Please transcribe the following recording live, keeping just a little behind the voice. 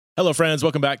Hello, friends.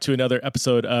 Welcome back to another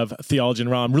episode of Theology and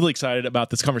Raw. I'm really excited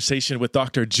about this conversation with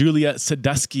Dr. Julia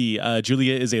Sadusky.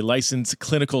 Julia is a licensed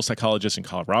clinical psychologist in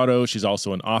Colorado. She's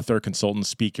also an author, consultant,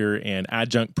 speaker, and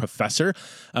adjunct professor.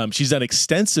 She's done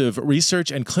extensive research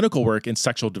and clinical work in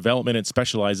sexual development and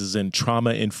specializes in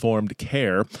trauma-informed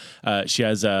care. She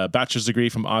has a bachelor's degree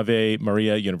from Ave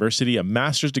Maria University, a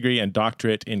master's degree and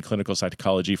doctorate in clinical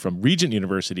psychology from Regent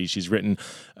University. She's written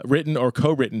or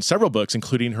co-written several books,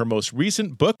 including her most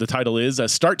recent book. The title is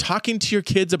Start Talking to Your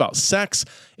Kids About Sex,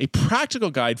 a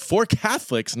practical guide for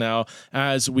Catholics. Now,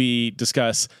 as we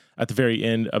discuss at the very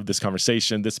end of this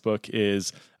conversation, this book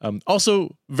is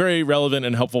also very relevant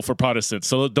and helpful for Protestants.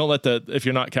 So if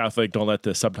you're not Catholic, don't let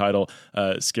the subtitle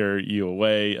scare you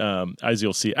away. As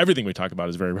you'll see, everything we talk about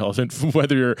is very relevant,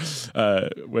 whether you're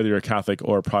a Catholic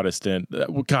or Protestant.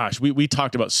 Gosh, we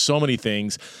talked about so many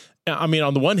things. I mean,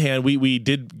 on the one hand, we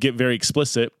did get very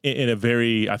explicit in a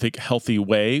very, I think, healthy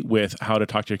way with how to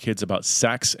talk to your kids about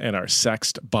sex and our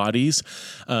sexed bodies.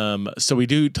 So we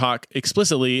do talk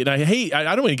explicitly. And I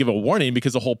don't want to give a warning,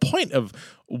 because the whole point of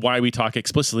why we talk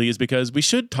explicitly is because we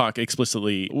should talk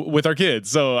explicitly with our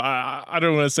kids. So I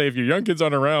don't want to say if your young kids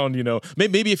aren't around,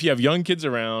 maybe if you have young kids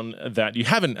around that you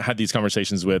haven't had these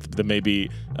conversations with, then maybe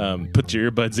put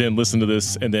your earbuds in, listen to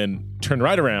this, and then turn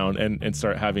right around and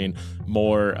start having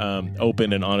more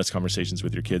open and honest conversations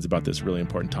with your kids about this really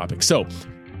important topic. So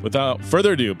without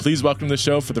further ado, please welcome to the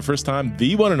show for the first time,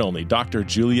 the one and only Dr.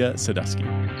 Julia Sadusky.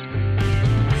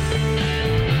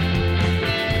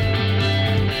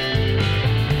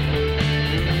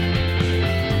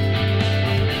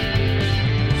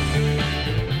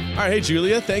 All right, hey,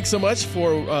 Julia, thanks so much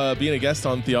for being a guest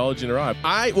on Theology and Raw.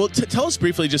 Tell us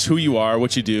briefly just who you are,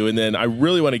 what you do, and then I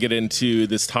really want to get into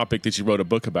this topic that you wrote a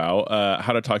book about,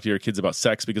 how to talk to your kids about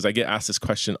sex, because I get asked this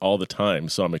question all the time,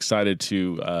 so I'm excited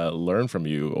to learn from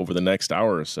you over the next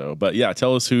hour or so. But yeah,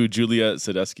 tell us who Julia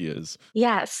Sadusky is.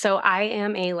 Yeah, so I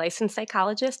am a licensed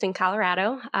psychologist in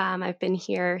Colorado. I've been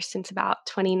here since about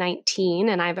 2019,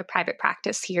 and I have a private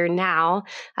practice here now.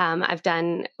 I've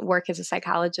done work as a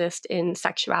psychologist in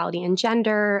sexuality and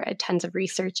gender, tons of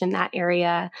research in that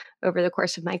area over the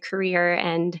course of my career,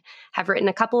 and have written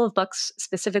a couple of books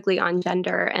specifically on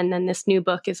gender. And then this new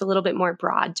book is a little bit more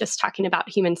broad, just talking about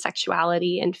human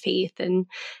sexuality and faith and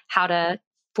how to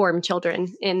form children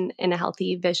in a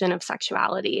healthy vision of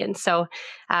sexuality. And so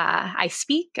I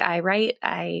speak, I write,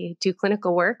 I do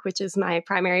clinical work, which is my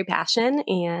primary passion.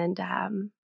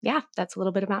 And yeah, that's a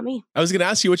little bit about me. I was going to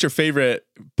ask you what your favorite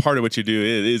part of what you do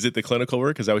is. Is it the clinical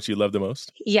work? Is that what you love the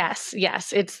most? Yes,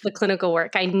 it's the clinical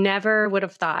work. I never would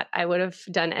have thought I would have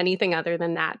done anything other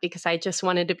than that, because I just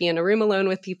wanted to be in a room alone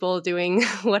with people doing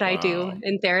what I do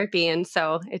in therapy. And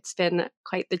so it's been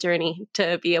quite the journey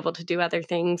to be able to do other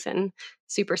things, and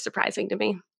super surprising to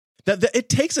me. It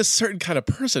takes a certain kind of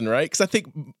person, right? Because I think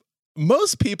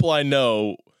most people I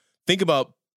know think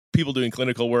about people doing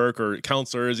clinical work or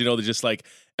counselors, they're just like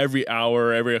every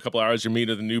hour, every couple hours, you meet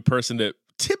with a new person that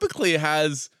typically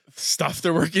has stuff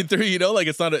they're working through, like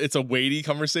it's a weighty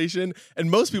conversation. And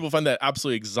most people find that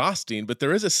absolutely exhausting, but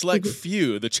there is a select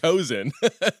few, the chosen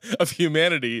of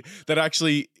humanity, that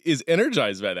actually is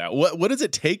energized by that. What does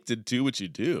it take to do what you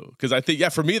do? Because I think,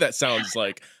 for me, that sounds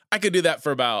like I could do that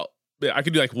for I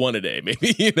could do like one a day,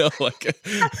 maybe,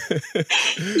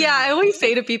 Yeah, I always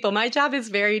say to people, my job is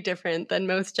very different than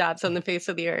most jobs on the face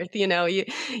of the earth.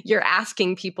 You're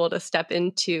asking people to step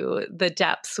into the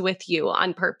depths with you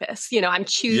on purpose. I'm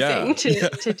choosing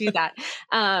to do that.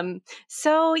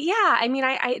 So yeah, I mean,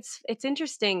 it's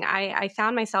interesting. I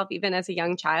found myself, even as a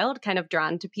young child, kind of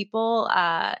drawn to people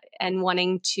and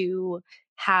wanting to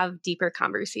have deeper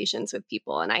conversations with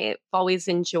people. And I've always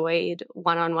enjoyed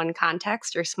one-on-one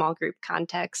context or small group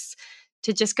contexts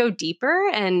to just go deeper.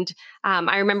 And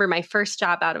I remember my first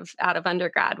job out of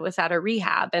undergrad was at a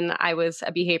rehab, and I was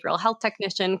a behavioral health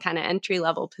technician, kind of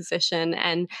entry-level position.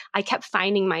 And I kept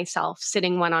finding myself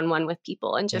sitting one-on-one with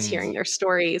people and just hearing their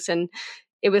stories. And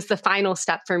it was the final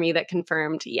step for me that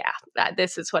confirmed, that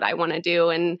this is what I want to do.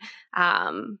 And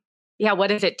what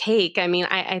does it take? I mean,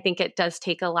 I think it does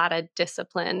take a lot of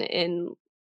discipline in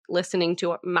listening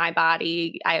to my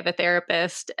body. I have a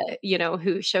therapist,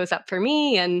 who shows up for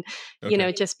me, and,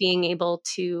 just being able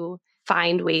to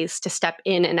find ways to step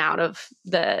in and out of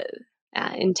the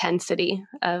intensity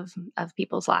of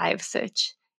people's lives,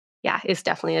 which, is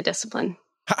definitely a discipline.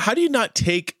 How do you not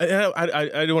take, I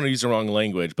don't want to use the wrong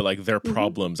language, but like their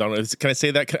problems, I don't know, can I say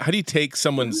that? How do you take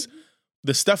someone's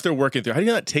the stuff they're working through, how do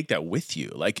you not take that with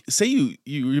you? Like, say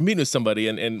you're meeting with somebody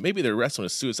and maybe they're wrestling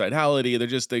with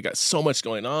suicidality. They got so much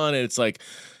going on, and it's like,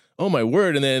 oh my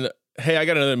word. And then hey, I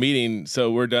got another meeting,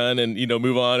 so we're done, and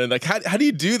move on. And like, how do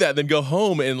you do that? Then go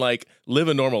home and like live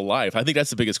a normal life? I think that's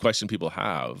the biggest question people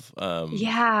have.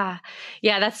 Yeah.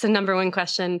 Yeah, that's the number one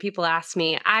question people ask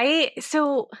me.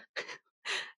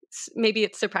 Maybe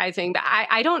it's surprising, but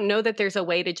I don't know that there's a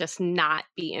way to just not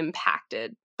be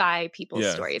impacted by people's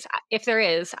Yeah. stories. If there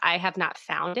is, I have not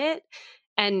found it.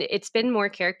 And it's been more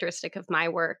characteristic of my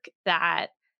work that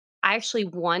I actually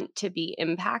want to be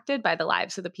impacted by the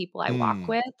lives of the people I walk Mm,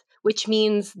 with, which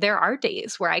means there are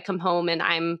days where I come home and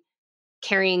I'm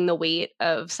carrying the weight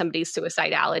of somebody's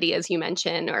suicidality, as you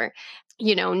mentioned, or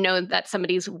know that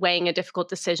somebody's weighing a difficult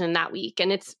decision that week,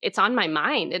 and it's on my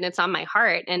mind and it's on my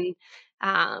heart. And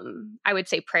I would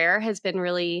say prayer has been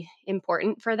really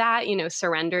important for that.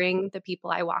 Surrendering the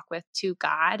people I walk with to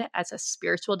God as a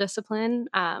spiritual discipline,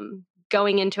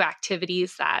 going into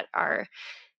activities that are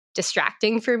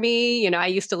distracting for me. I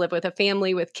used to live with a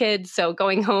family with kids. So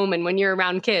going home and when you're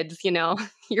around kids,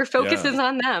 your focus yeah. is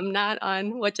on them, not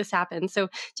on what just happened. So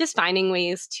just finding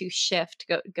ways to shift,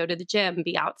 go to the gym,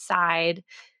 be outside,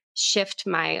 shift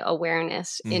my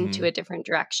awareness into Hmm. a different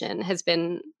direction has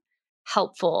been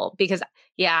helpful because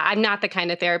I'm not the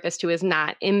kind of therapist who is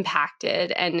not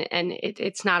impacted, and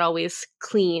it's not always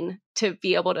clean to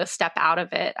be able to step out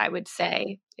of it. I would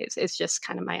say it's just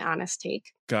kind of my honest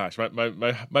take. Gosh,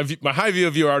 my high view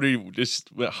of you already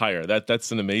just went higher.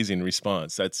 That's an amazing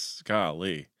response. That's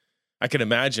golly. I can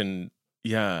imagine,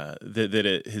 yeah, that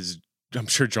it has, I'm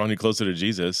sure, drawn you closer to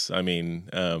Jesus. I mean,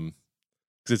 because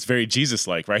it's very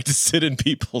Jesus-like, right? To sit in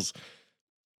people's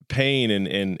pain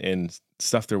and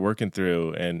stuff they're working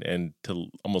through, and to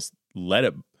almost let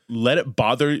it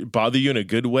bother you in a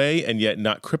good way, and yet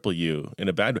not cripple you in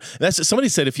a bad way. And that's, somebody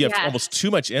said, if you have almost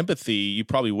too much empathy, you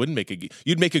probably wouldn't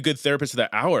you'd make a good therapist for that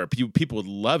hour. People would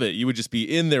love it. You would just be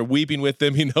in there weeping with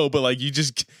them, but like you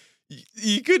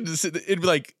could, it'd be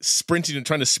like sprinting and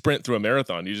trying to sprint through a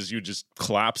marathon. You just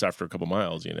collapse after a couple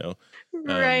miles.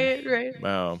 Right.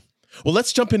 Wow. Well,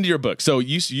 let's jump into your book. So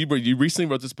you recently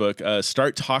wrote this book.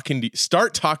 Start talking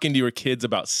to your kids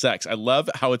about sex. I love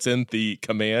how it's in the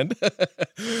command.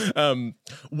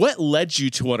 What led you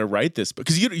to want to write this book?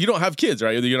 Because you don't have kids,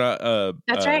 right? You're not.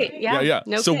 That's right. Yeah.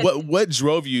 No So kids. what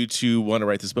drove you to want to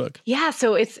write this book? Yeah,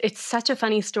 so it's such a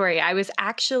funny story. I was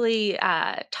actually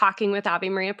talking with Ave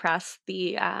Maria Press,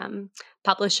 the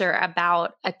publisher,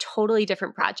 about a totally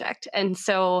different project, and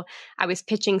so I was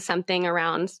pitching something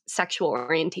around sexual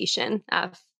orientation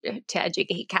to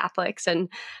educate Catholics, and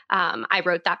I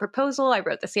wrote that proposal. I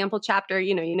wrote the sample chapter.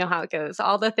 You know how it goes.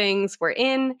 All the things were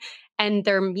in, and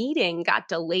their meeting got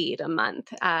delayed a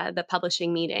month. The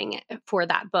publishing meeting for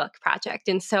that book project,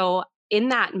 and so in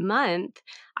that month,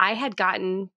 I had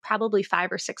gotten probably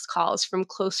 5 or 6 calls from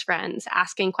close friends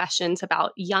asking questions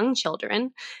about young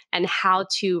children and how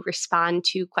to respond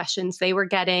to questions they were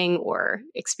getting or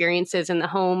experiences in the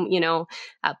home,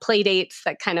 play dates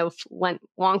that kind of went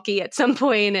wonky at some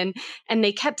point. And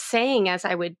they kept saying, as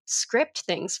I would script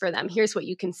things for them, here's what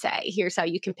you can say, here's how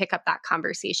you can pick up that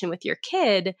conversation with your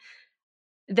kid.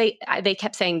 They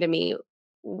kept saying to me,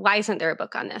 why isn't there a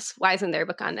book on this? Why isn't there a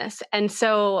book on this? And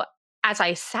so as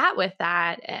I sat with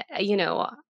that,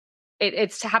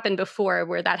 it's happened before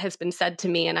where that has been said to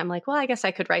me. And I'm like, well, I guess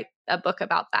I could write a book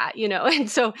about that, And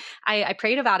so I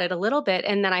prayed about it a little bit.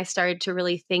 And then I started to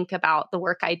really think about the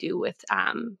work I do with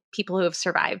people who have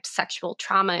survived sexual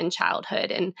trauma in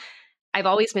childhood. And I've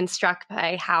always been struck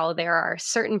by how there are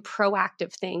certain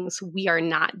proactive things we are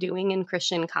not doing in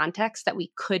Christian context that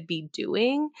we could be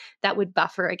doing that would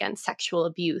buffer against sexual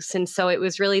abuse. And so it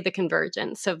was really the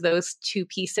convergence of those two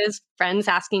pieces, friends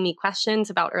asking me questions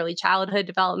about early childhood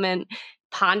development,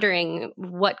 pondering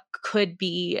what could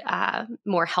be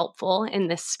more helpful in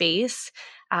this space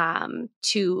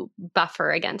to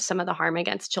buffer against some of the harm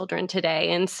against children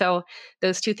today. And so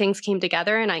those two things came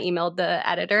together, and I emailed the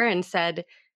editor and said,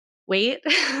 wait,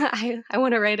 I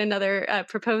want to write another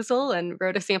proposal, and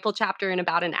wrote a sample chapter in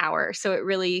about an hour. So it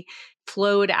really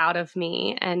flowed out of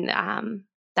me, and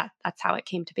that's how it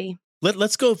came to be.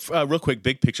 Let's go real quick,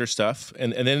 big picture stuff,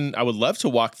 and then I would love to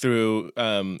walk through,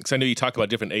 because I know you talk about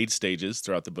different age stages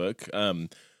throughout the book.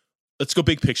 Let's go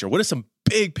big picture. What are some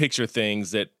big picture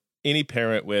things that any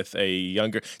parent with a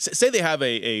younger, say they have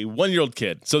a 1-year-old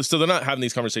kid, so they're not having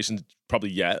these conversations probably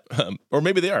yet, or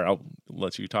maybe they are. I'll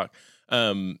let you talk.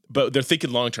 But they're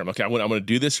thinking long term. Okay, I'm going to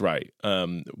do this right.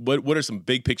 What are some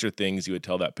big picture things you would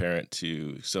tell that parent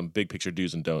to, some big picture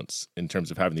do's and don'ts in terms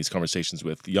of having these conversations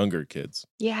with younger kids?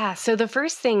 Yeah. So the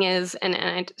first thing is, and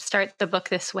I start the book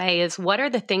this way, is what are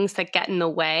the things that get in the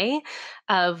way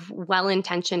of well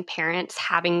intentioned parents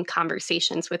having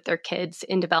conversations with their kids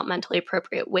in developmentally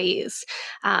appropriate ways?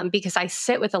 Because I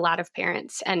sit with a lot of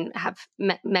parents and have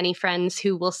many friends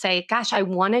who will say, gosh, I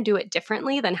want to do it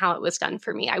differently than how it was done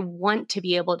for me. I want to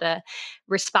be able to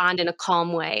respond in a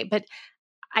calm way. But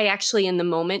I actually, in the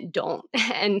moment, don't.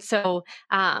 And so,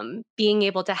 being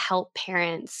able to help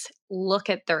parents look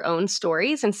at their own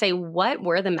stories and say, what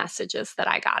were the messages that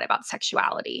I got about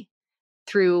sexuality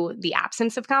through the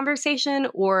absence of conversation,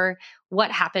 or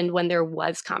what happened when there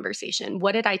was conversation?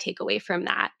 What did I take away from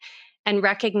that? And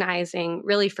recognizing,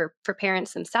 really, for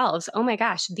parents themselves, oh my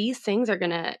gosh, these things are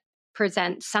going to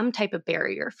present some type of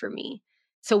barrier for me.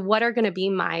 So, what are going to be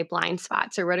my blind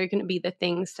spots, or what are going to be the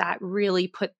things that really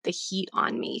put the heat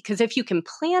on me? Because if you can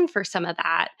plan for some of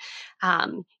that,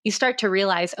 you start to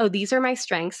realize, oh, these are my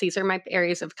strengths, these are my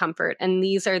areas of comfort, and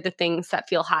these are the things that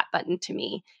feel hot button to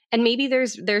me. And maybe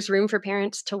there's room for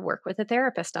parents to work with a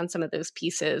therapist on some of those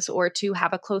pieces, or to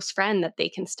have a close friend that they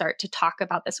can start to talk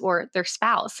about this, or their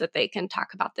spouse that they can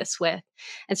talk about this with.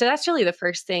 And so that's really the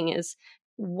first thing is,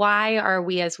 why are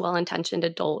we as well-intentioned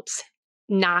adults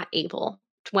not able,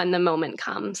 when the moment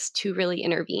comes, to really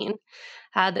intervene?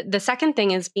 The second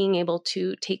thing is being able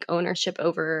to take ownership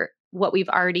over what we've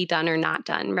already done or not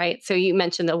done, right? So you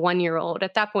mentioned the 1-year-old.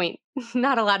 At that point,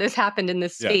 not a lot has happened in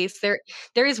this Yeah. space.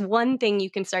 There is one thing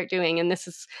you can start doing, and this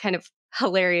is kind of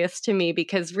hilarious to me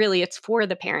because really it's for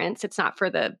the parents, it's not for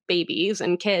the babies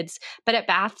and kids. But at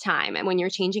bath time and when you're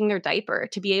changing their diaper,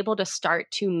 to be able to start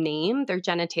to name their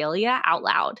genitalia out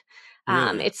loud.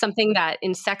 Really? It's something that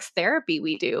in sex therapy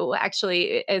we do.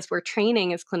 Actually, as we're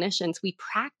training as clinicians, we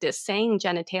practice saying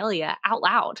genitalia out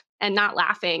loud and not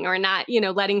laughing, or not,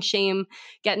 letting shame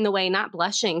get in the way, not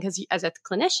blushing. Because as a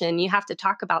clinician, you have to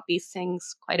talk about these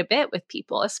things quite a bit with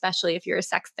people, especially if you're a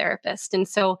sex therapist. And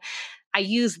so I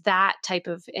use that type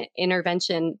of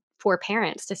intervention for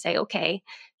parents to say, okay,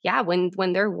 yeah, when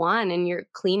they're 1 and you're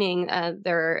cleaning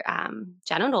their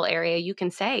genital area, you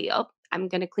can say, oh, I'm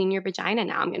going to clean your vagina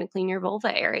now. I'm going to clean your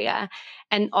vulva area.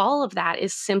 And all of that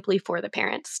is simply for the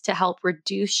parents to help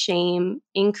reduce shame,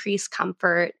 increase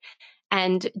comfort.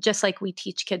 And just like we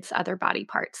teach kids other body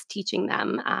parts, teaching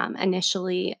them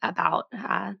initially about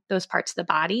those parts of the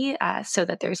body, so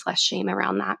that there's less shame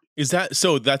around that. Is that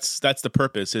so? That's the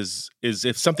purpose. Is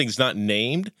if something's not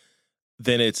named,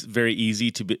 then it's very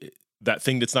easy to be that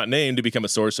thing that's not named to become a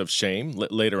source of shame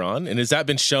later on. And has that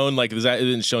been shown? Like, has that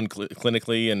been shown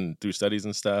clinically and through studies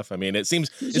and stuff? I mean, it seems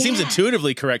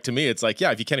intuitively correct to me. It's like,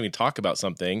 yeah, if you can't even talk about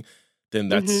something, then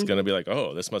that's going to be like,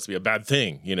 oh, this must be a bad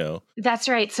thing, That's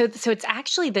right. So it's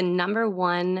actually the number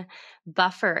one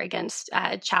buffer against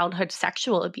childhood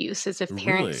sexual abuse is if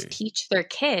parents Really? teach their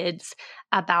kids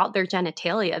about their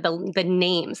genitalia, the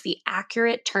names, the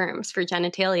accurate terms for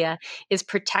genitalia is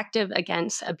protective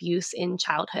against abuse in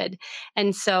childhood.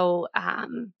 And so,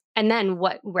 and then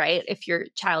what, right? If your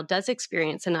child does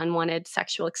experience an unwanted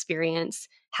sexual experience,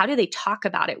 how do they talk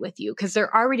about it with you? Because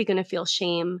they're already going to feel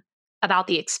shame about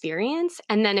the experience.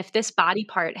 And then if this body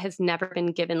part has never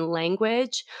been given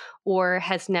language, or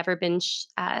has never been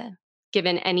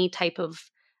given any type of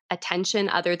attention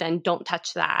other than don't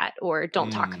touch that, or don't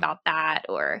talk about that,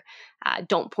 or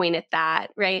don't point at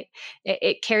that, right?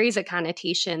 It carries a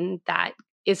connotation that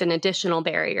is an additional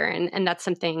barrier. And that's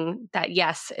something that,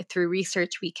 yes, through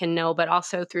research we can know, but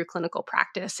also through clinical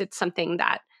practice, it's something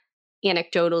that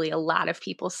anecdotally a lot of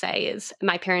people say is,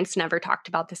 my parents never talked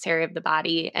about this area of the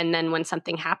body. And then when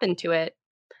something happened to it,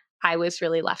 I was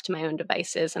really left to my own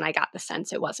devices, and I got the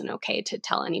sense it wasn't okay to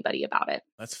tell anybody about it.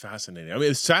 That's fascinating. I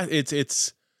mean,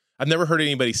 it's. I've never heard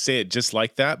anybody say it just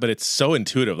like that, but it's so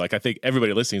intuitive. Like, I think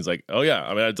everybody listening is like, oh yeah, I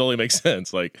mean, it totally makes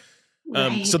sense. Like,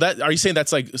 Right. so that, are you saying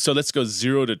that's like, so let's go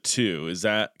 0 to 2. Is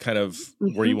that kind of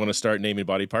where you want to start naming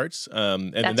body parts?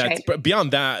 And That's then right. but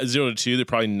beyond that, 0 to 2, there's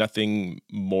probably nothing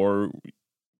more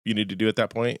you need to do at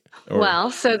that point? Or Well,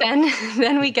 so then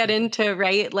then we get into,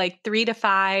 right, like 3 to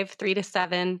 5, 3 to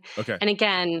 7. okay, And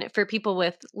again, for people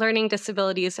with learning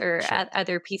disabilities or sure.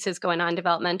 other pieces going on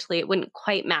developmentally, it wouldn't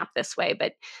quite map this way,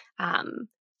 but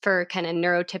for kind of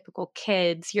neurotypical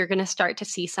kids, you're going to start to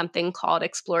see something called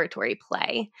exploratory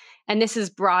play. And this is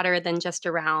broader than just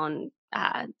around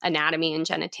anatomy and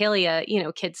genitalia.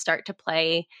 Kids start to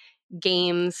play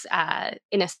games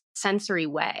in a sensory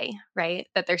way, right?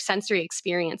 That their sensory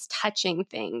experience, touching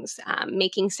things,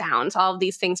 making sounds, all of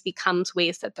these things becomes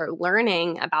ways that they're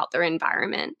learning about their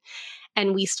environment.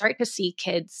 And we start to see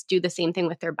kids do the same thing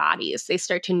with their bodies. They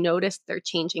start to notice their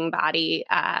changing body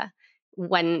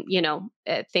when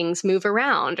things move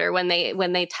around, or when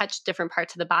they touch different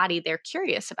parts of the body. They're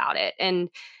curious about it. And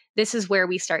this is where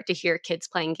we start to hear kids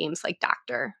playing games like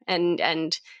doctor, and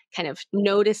kind of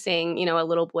noticing, a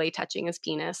little boy touching his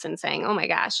penis and saying, oh my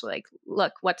gosh, like,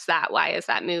 look, what's that? Why is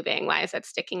that moving? Why is that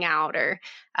sticking out? Or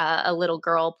a little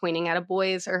girl pointing at a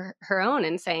boy's or her own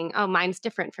and saying, oh, mine's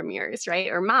different from yours, right?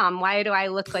 Or mom, why do I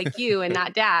look like you and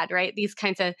not dad, right? These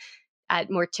kinds of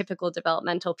more typical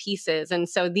developmental pieces. And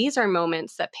so these are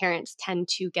moments that parents tend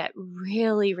to get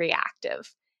really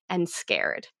reactive and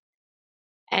scared.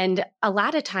 And a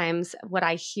lot of times what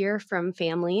I hear from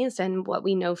families and what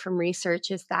we know from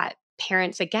research is that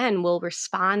parents, again, will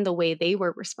respond the way they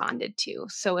were responded to.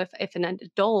 So if an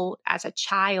adult as a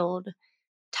child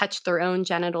touched their own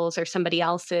genitals or somebody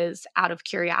else's out of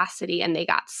curiosity and they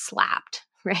got slapped,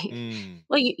 right?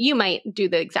 Well, you might do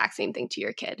the exact same thing to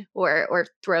your kid, or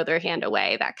throw their hand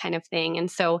away, that kind of thing.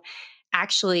 And so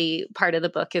actually part of the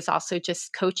book is also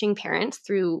just coaching parents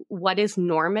through what is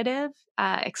normative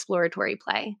exploratory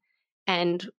play,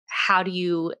 and how do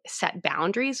you set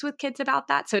boundaries with kids about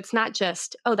that. So it's not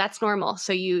just, oh, that's normal,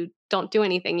 so you don't do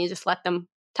anything, you just let them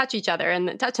touch each other and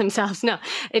then touch themselves. No,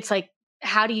 it's like,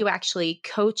 how do you actually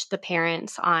coach the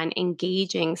parents on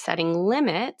engaging, setting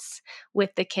limits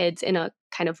with the kids in a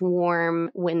kind of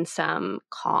warm, winsome,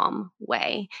 calm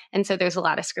way? And so there's a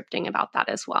lot of scripting about that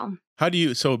as well.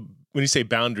 So when you say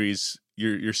boundaries,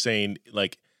 you're saying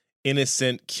like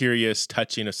innocent, curious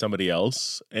touching of somebody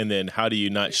else, and then how do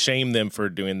you not shame them for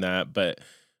doing that, but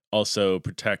also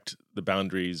protect the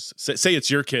boundaries? Say it's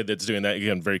your kid that's doing that,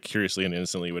 again, very curiously and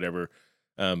innocently, whatever.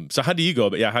 So how do you go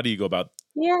about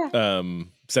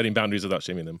setting boundaries without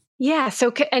shaming them? Yeah.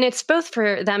 So, and it's both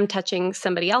for them touching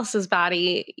somebody else's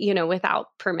body,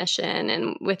 without permission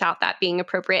and without that being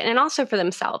appropriate, and also for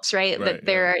themselves, right? That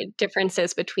there are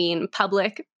differences between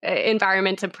public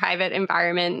environments and private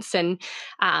environments. And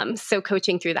so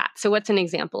coaching through that. So what's an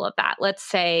example of that? Let's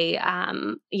say,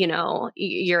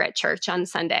 you're at church on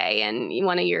Sunday and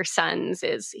one of your sons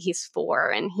he's 4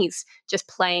 and he's just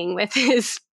playing with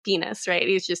his penis, right?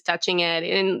 He's just touching it,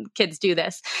 and kids do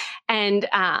this. And,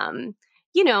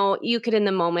 you could in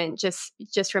the moment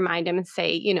just remind him and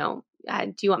say,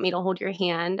 do you want me to hold your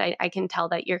hand? I can tell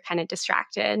that you're kind of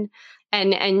distracted.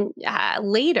 And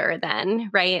later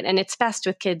then, right? And it's best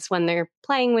with kids when they're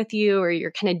playing with you or you're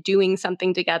kind of doing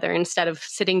something together, instead of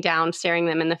sitting down, staring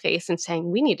them in the face and saying,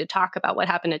 we need to talk about what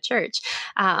happened at church.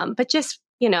 But just,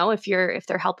 if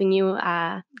they're helping you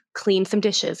clean some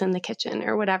dishes in the kitchen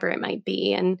or whatever it might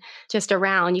be, and just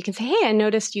around, you can say, hey, I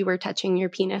noticed you were touching your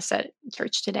penis at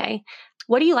church today.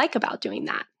 What do you like about doing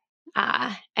that?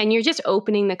 And you're just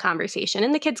opening the conversation,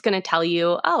 and the kid's going to tell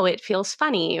you, oh, it feels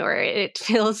funny, or it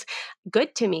feels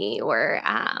good to me, or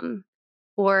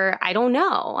I don't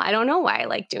know why I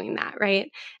like doing that, right?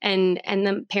 And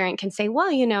the parent can say, well,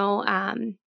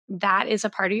 that is a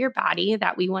part of your body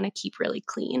that we want to keep really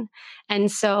clean.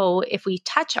 And so if we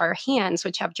touch our hands,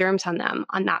 which have germs on them,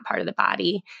 on that part of the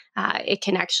body, it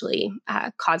can actually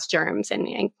cause germs and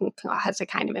can cause a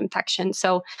kind of infection.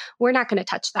 So we're not going to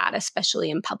touch that, especially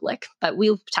in public, but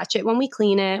we'll touch it when we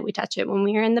clean it. We touch it when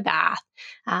we're in the bath,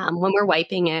 when we're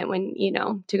wiping it, when,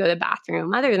 to go to the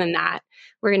bathroom. Other than that,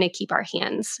 we're going to keep our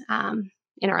hands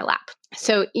in our lap.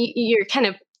 So you're kind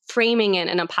of framing it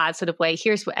in a positive way.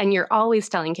 And you're always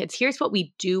telling kids, here's what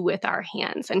we do with our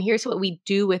hands, and here's what we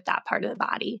do with that part of the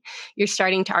body. You're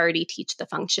starting to already teach the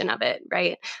function of it,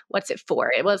 right? What's it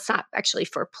for? Well, it's not actually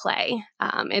for play.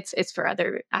 It's for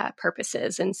other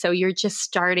purposes. And so you're just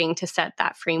starting to set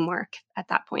that framework at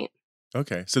that point.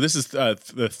 Okay. So this is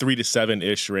the 3 to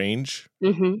 7-ish range.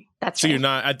 Mm-hmm. That's so right. You're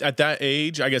not at that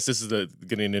age. I guess this is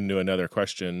getting into another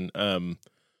question.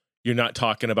 You're not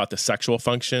talking about the sexual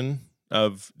function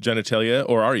of genitalia,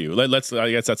 or are you? Let me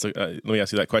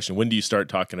ask you that question. When do you start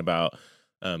talking about?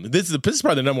 This is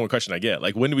probably the number one question I get.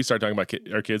 Like, when do we start talking about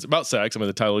our kids about sex? I'm in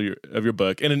the title of your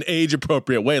book in an age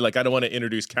appropriate way. Like, I don't want to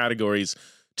introduce categories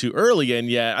too early, and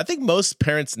yet I think most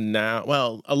parents now,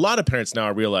 a lot of parents now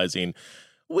are realizing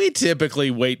we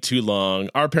typically wait too long.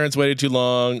 Our parents waited too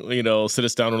long, sit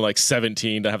us down when we're like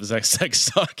 17 to have sex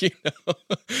talk,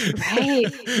 Right.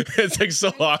 It's like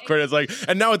so awkward. It's like,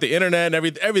 and now with the internet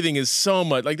and everything is so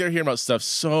much, like they're hearing about stuff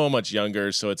so much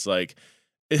younger. So it's like,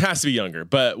 it has to be younger,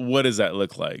 but what does that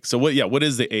look like? So what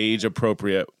is the age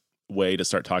appropriate way to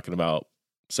start talking about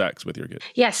sex with your kid?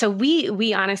 Yeah. So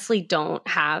we honestly don't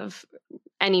have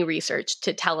any research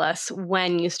to tell us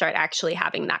when you start actually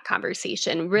having that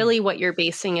conversation. Really, what you're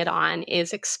basing it on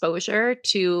is exposure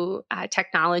to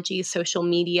technology, social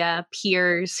media,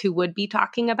 peers who would be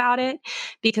talking about it.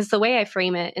 Because the way I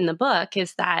frame it in the book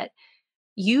is that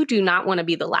you do not want to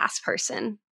be the last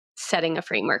person setting a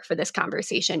framework for this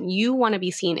conversation. You want to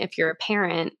be seen, if you're a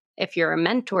parent, if you're a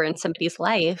mentor in somebody's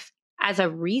life, as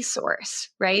a resource,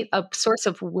 right? A source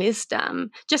of wisdom,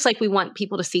 just like we want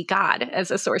people to see God as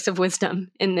a source of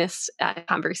wisdom in this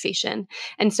conversation.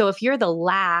 And so if you're the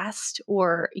last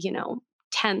or,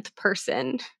 10th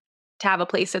person to have a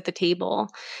place at the table,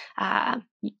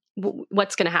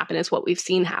 what's going to happen is what we've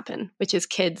seen happen, which is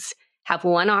kids have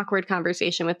one awkward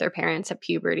conversation with their parents at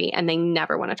puberty, and they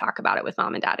never want to talk about it with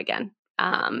mom and dad again.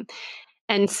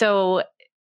 And so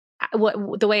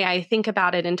the way I think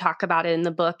about it and talk about it in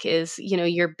the book is,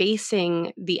 you're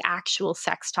basing the actual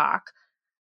sex talk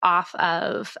off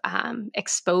of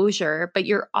exposure, but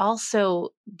you're also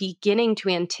beginning to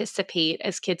anticipate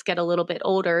as kids get a little bit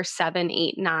older, 7,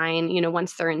 8, 9,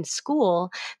 once they're in school,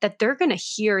 that they're going to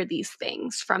hear these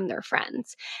things from their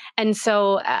friends. And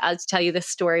so I'll tell you this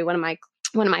story. One of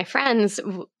my friends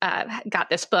got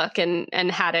this book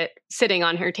and had it sitting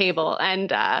on her table.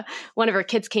 And one of her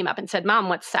kids came up and said, "Mom,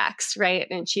 what's sex?" Right?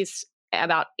 And she's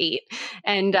about 8.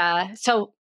 And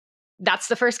so that's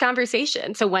the first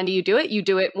conversation. So when do you do it? You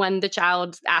do it when the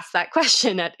child asks that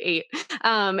question at 8.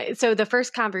 So the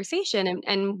first conversation,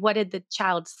 and what did the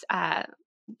child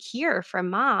hear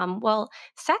from mom? Well,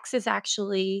 sex is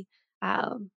actually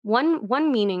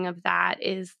one meaning of that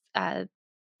is that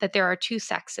there are two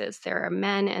sexes. There are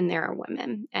men and there are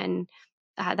women. And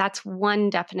that's one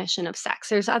definition of sex.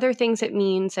 There's other things it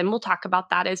means, and we'll talk about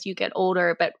that as you get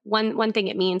older. But one thing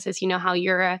it means is, how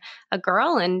you're a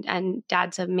girl and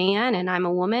dad's a man and I'm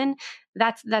a woman.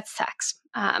 That's sex.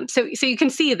 So you can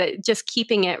see that just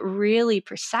keeping it really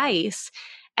precise,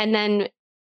 and then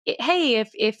hey,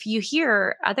 if you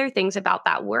hear other things about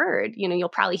that word, you'll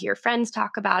probably hear friends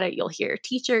talk about it. You'll hear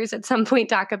teachers at some point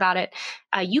talk about it.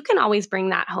 You can always bring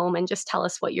that home and just tell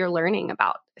us what you're learning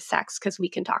about sex, because we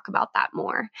can talk about that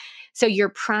more. So you're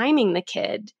priming the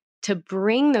kid to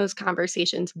bring those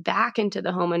conversations back into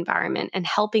the home environment and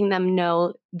helping them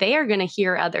know they are going to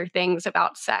hear other things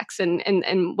about sex, and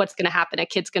what's going to happen. A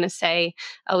kid's going to say,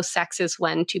 "Oh, sex is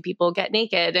when two people get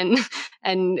naked and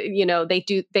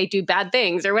they do bad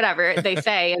things," or whatever they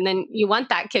say. And then you want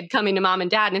that kid coming to mom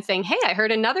and dad and saying, "Hey, I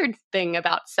heard another thing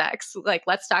about sex. Like,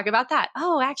 let's talk about that.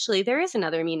 Oh, actually, there is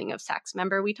another meaning of sex.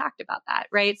 Remember, we talked about that,"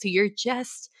 right? So you're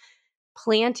just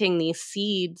planting these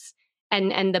seeds.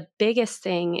 And the biggest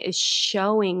thing is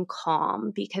showing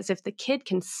calm, because if the kid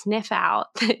can sniff out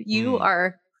that you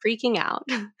are freaking out,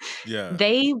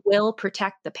 they will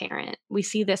protect the parent. We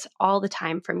see this all the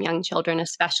time from young children,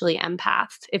 especially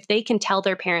empaths. If they can tell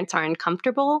their parents are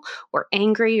uncomfortable or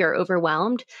angry or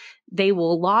overwhelmed, they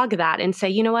will log that and say,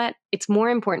 "You know what? It's more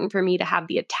important for me to have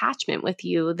the attachment with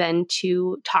you than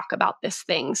to talk about this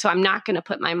thing. So I'm not going to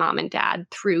put my mom and dad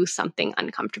through something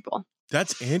uncomfortable."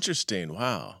 That's interesting.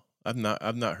 Wow. I've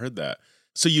not heard that.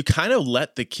 So you kind of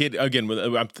let the kid, again,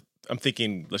 I'm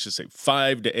thinking, let's just say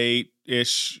 5 to 8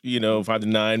 ish, 5 to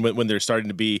 9, when they're starting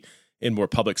to be in more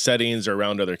public settings or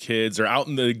around other kids or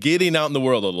getting out in the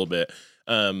world a little bit.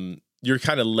 You're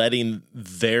kind of letting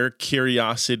their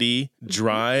curiosity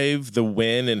drive the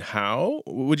when and how,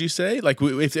 would you say? Like,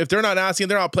 if they're not asking,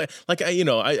 they're out playing. Like,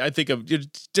 I think of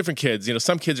different kids.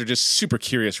 Some kids are just super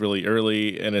curious really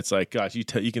early, and it's like, gosh,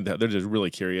 you can tell they're just really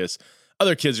curious.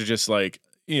 Other kids are just like,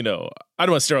 I don't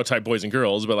want to stereotype boys and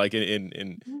girls, but like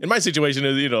in my situation,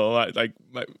 it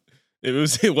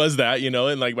was that,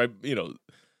 and like my,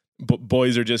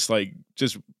 boys are just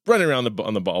running around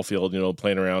on the ball field,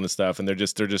 playing around and stuff, and they're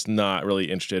just not really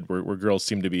interested. Where girls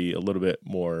seem to be a little bit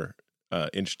more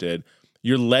interested.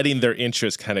 You're letting their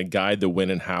interest kind of guide the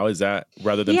when and how. Is that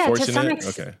rather than forcing it?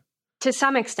 Okay, to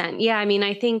some extent, yeah. I mean,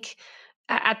 I think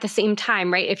at the same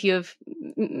time, right? If you have,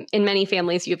 in many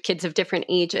families, you have kids of different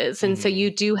ages, and so you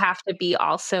do have to be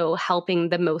also helping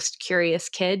the most curious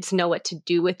kids know what to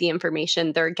do with the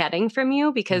information they're getting from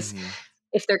you, because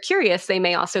if they're curious, they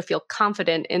may also feel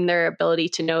confident in their ability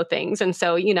to know things. And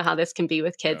so, how this can be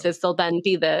with kids is they'll then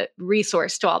be the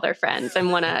resource to all their friends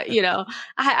and want to,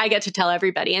 I get to tell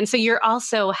everybody. And so you're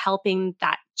also helping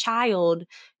that child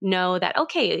know that,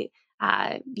 okay,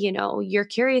 you're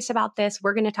curious about this.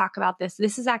 We're going to talk about this.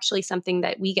 This is actually something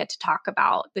that we get to talk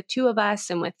about, the two of us.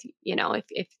 And with,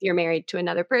 if you're married to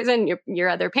another person, your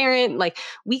other parent, like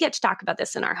we get to talk about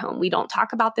this in our home. We don't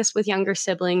talk about this with younger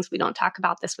siblings. We don't talk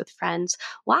about this with friends.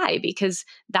 Why? Because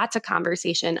that's a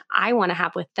conversation I want to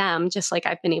have with them, just like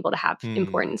I've been able to have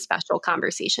important, special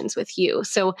conversations with you.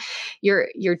 So you're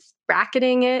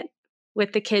bracketing it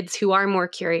with the kids who are more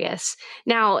curious.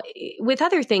 Now, with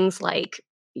other things like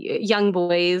young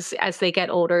boys, as they get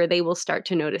older, they will start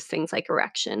to notice things like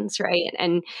erections, right?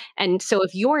 And so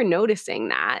if you're noticing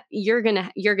that, you're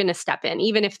gonna step in,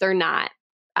 even if they're not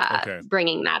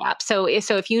bringing that up. So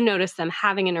if you notice them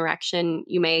having an erection,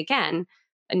 you may again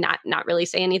not really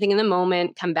say anything in the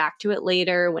moment, come back to it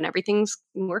later when everything's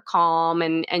more calm,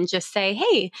 and just say,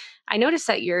 "Hey, I noticed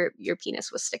that your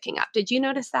penis was sticking up. Did you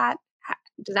notice that?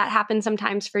 Does that happen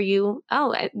sometimes for you?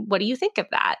 Oh, what do you think of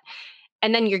that?"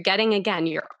 And then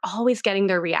you're always getting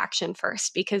their reaction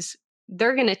first, because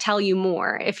they're going to tell you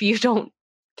more if you don't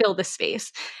fill the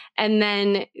space. And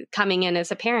then coming in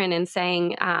as a parent and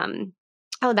saying,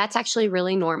 "Oh, that's actually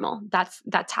really normal.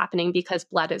 That's happening because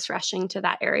blood is rushing to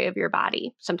that area of your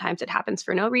body. Sometimes it happens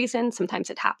for no reason. Sometimes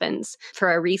it happens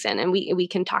for a reason." And we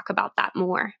can talk about that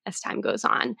more as time goes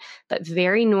on. But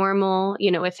very normal.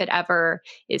 If it ever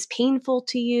is painful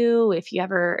to you, if you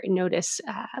ever notice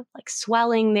like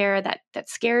swelling there that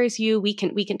scares you, we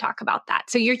can talk about that.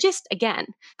 So you're just, again,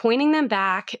 pointing them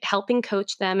back, helping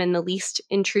coach them in the least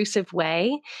intrusive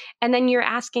way, and then you're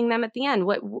asking them at the end,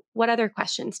 what other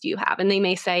questions do you have? And they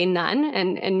may say none,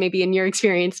 and maybe in your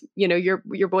experience,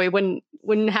 your boy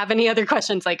wouldn't have any other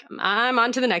questions, like, I'm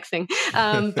on to the next thing.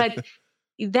 But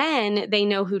then they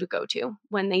know who to go to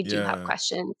when they do have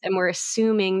questions, and we're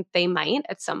assuming they might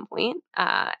at some point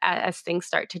as things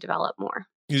start to develop more.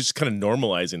 You're just kind of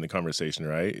normalizing the conversation,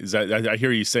 right? Is that I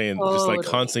hear you saying just like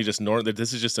constantly just that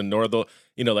this is just a normal,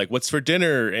 like what's for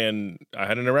dinner and I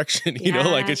had an erection,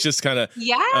 like it's just kind of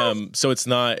so it's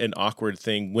not an awkward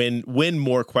thing when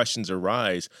more questions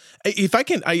arise. If I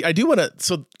can, I do want to.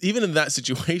 So even in that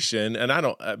situation, and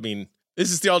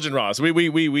this is Theology and Raw. So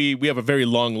we have a very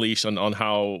long leash on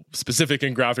how specific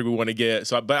and graphic we want to get.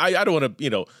 So, but I don't want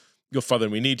to, go farther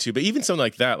than we need to, but even something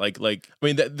like that,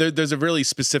 there's a really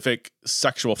specific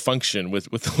sexual function with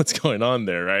what's going on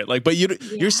there, right? Like, but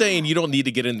you're saying you don't need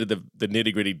to get into the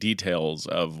nitty gritty details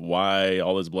of why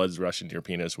all this blood's rushing to your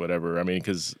penis, whatever.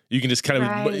 Because you can just kind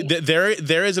of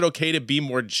there is it okay to be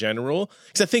more general?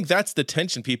 Because I think that's the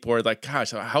tension. People are like,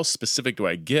 gosh, how specific do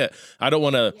I get? I don't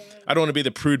want to be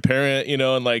the prude parent,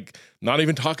 and like not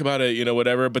even talk about it,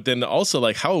 whatever. But then also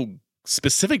like, how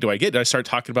specific do I get? Do I start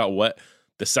talking about what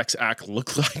the sex act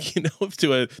look like,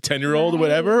 to a 10-year-old or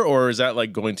whatever? Or is that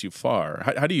like going too far?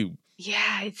 How do you?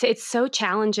 Yeah, it's so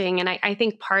challenging. And I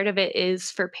think part of it is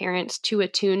for parents to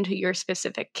attune to your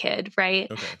specific kid,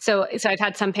 right? Okay. So I've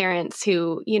had some parents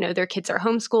who, their kids are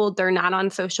homeschooled, they're not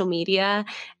on social media,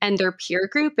 and their peer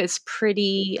group is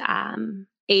pretty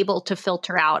able to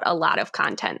filter out a lot of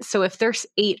content. So if they're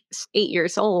 8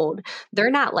 years old,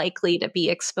 they're not likely to be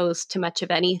exposed to much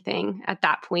of anything at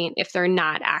that point if they're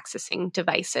not accessing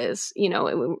devices.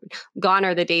 Gone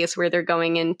are the days where they're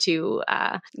going into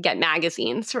get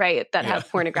magazines, right, that have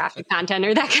pornographic content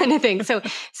or that kind of thing. So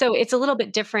it's a little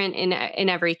bit different in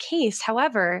every case.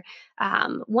 However,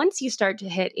 once you start to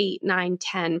hit 8, 9,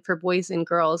 10 for boys and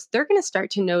girls, they're going to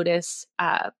start to notice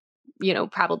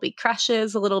probably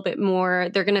crushes a little bit more.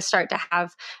 They're going to start to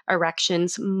have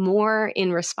erections more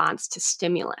in response to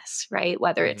stimulus, right?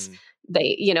 Whether it's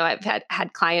I've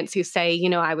had clients who say,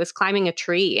 I was climbing a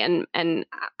tree and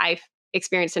I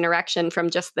experienced an erection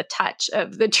from just the touch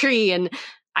of the tree. And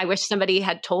I wish somebody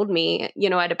had told me,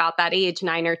 at about that age,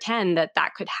 9 or 10,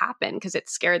 that could happen, because it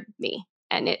scared me.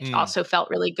 And it also felt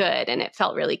really good, and it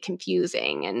felt really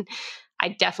confusing. And I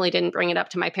definitely didn't bring it up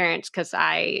to my parents because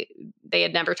they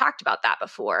had never talked about that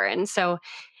before. And so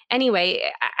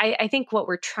anyway, I think what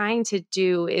we're trying to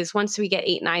do is, once we get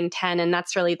 8, 9, 10, and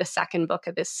that's really the second book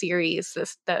of this series,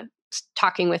 the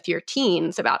talking with your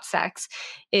teens about sex,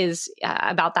 is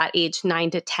about that age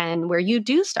 9 to 10, where you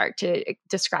do start to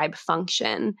describe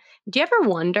function. Do you ever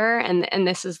wonder, and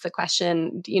this is the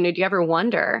question, do you ever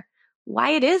wonder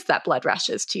why it is that blood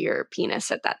rushes to your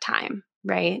penis at that time,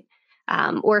 right?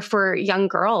 Or for young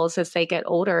girls as they get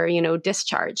older,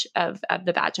 discharge of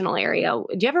the vaginal area.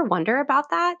 Do you ever wonder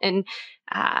about that? And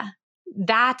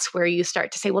that's where you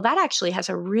start to say, well, that actually has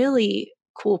a really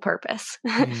cool purpose.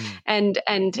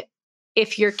 And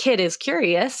if your kid is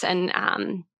curious and,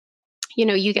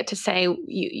 you get to say,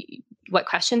 what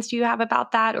questions do you have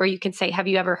about that? Or you can say, have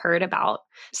you ever heard about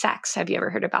sex? Have you ever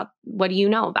heard about, what do you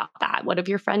know about that? What have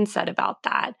your friends said about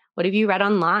that? What have you read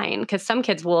online? Because some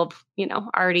kids will,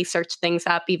 already search things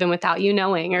up even without you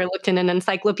knowing, or looked in an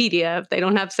encyclopedia if they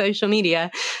don't have social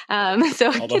media. So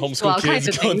all the homeschool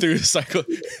kids going through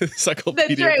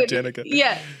Encyclopedia Britannica.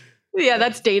 Yeah,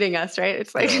 that's dating us, right?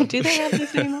 It's like, do they have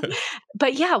this anymore?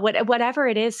 But yeah, whatever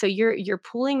it is. So you're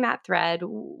pulling that thread.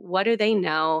 What do they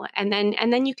know? And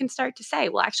then you can start to say,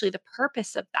 well, actually, the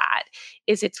purpose of that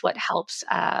is it's what helps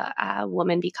a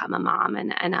woman become a mom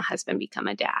and a husband become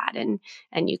a dad.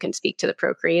 And you can speak to the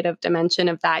procreative dimension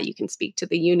of that. You can speak to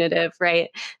the unitive, right?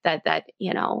 That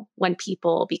when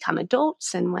people become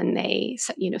adults and when they,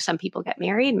 some people get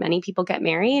married, many people get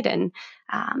married, and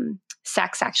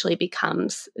sex actually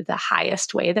becomes the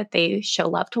highest way that they show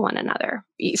love to one another.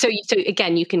 So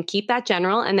again, you can keep that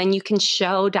general, and then you can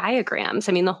show diagrams.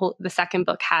 I mean, the second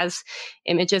book has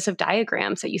images of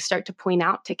diagrams that you start to point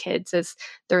out to kids as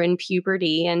they're in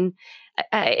puberty. And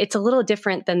it's a little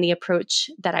different than the approach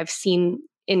that I've seen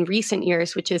in recent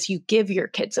years, which is you give your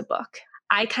kids a book.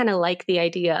 I kind of like the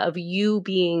idea of you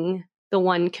being the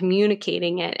one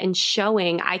communicating it and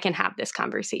showing I can have this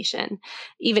conversation.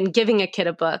 Even giving a kid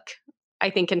a book, I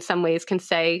think in some ways can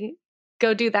say,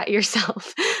 go do that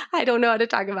yourself. I don't know how to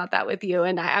talk about that with you.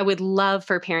 And I would love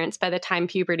for parents by the time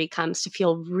puberty comes to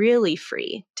feel really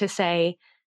free to say,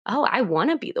 oh, I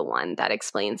want to be the one that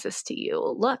explains this to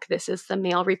you. Look, this is the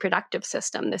male reproductive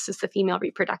system. This is the female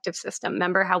reproductive system.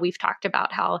 Remember how we've talked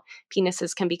about how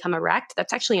penises can become erect?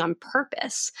 That's actually on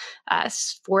purpose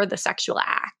for the sexual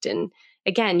act. And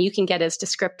again, you can get as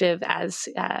descriptive as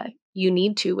you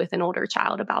need to with an older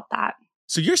child about that.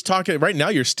 So you're talking right now,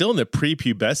 you're still in the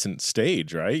prepubescent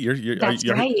stage, right? You're right.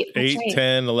 8,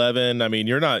 10, 11. I mean,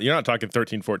 you're not talking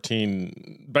 13,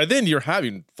 14. By then you're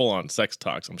having full on sex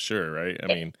talks, I'm sure, right? I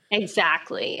mean,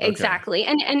 exactly. And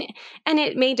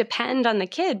it may depend on the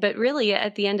kid, but really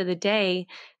at the end of the day,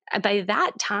 by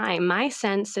that time, my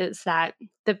sense is that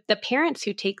the parents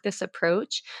who take this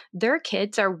approach, their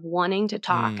kids are wanting to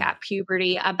talk at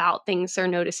puberty about things they're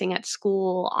noticing at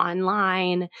school,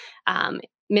 online,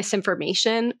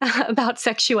 misinformation about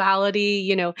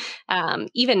sexuality,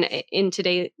 even in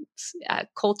today's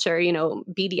culture,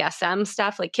 BDSM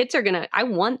stuff, like kids are I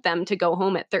want them to go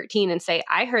home at 13 and say,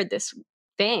 I heard this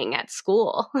thing at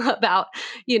school about,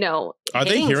 are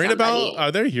they hearing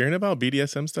about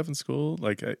BDSM stuff in school?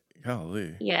 Like,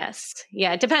 golly. Yes.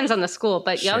 Yeah. It depends on the school,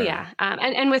 but Sure.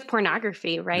 And with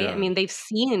pornography, right? Yeah. I mean, they've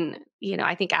seen,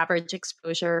 I think average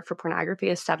exposure for pornography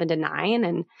is 7 to 9.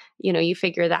 And, you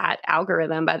figure that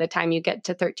algorithm by the time you get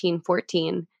to 13,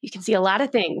 14, you can see a lot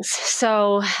of things.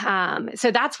 So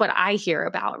that's what I hear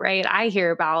about, right? I hear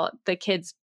about the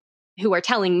kids who are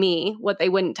telling me what they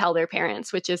wouldn't tell their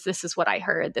parents, which is, this is what I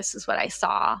heard. This is what I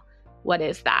saw. What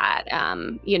is that?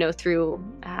 Through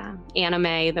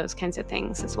anime, those kinds of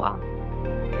things as well.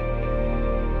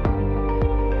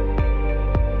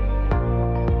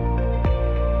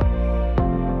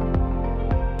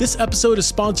 This episode is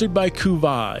sponsored by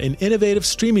Kuva, an innovative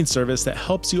streaming service that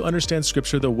helps you understand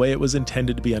Scripture the way it was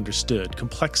intended to be understood,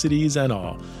 complexities and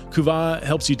all. Kuva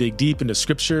helps you dig deep into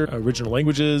Scripture, original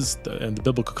languages, and the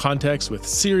biblical context with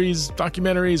series,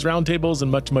 documentaries, roundtables,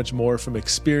 and much, much more from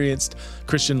experienced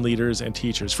Christian leaders and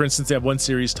teachers. For instance, they have one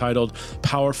series titled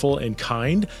Powerful and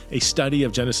Kind, a study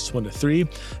of Genesis 1 to 3.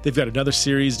 They've got another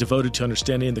series devoted to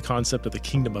understanding the concept of the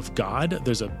kingdom of God.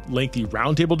 There's a lengthy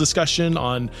roundtable discussion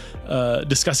on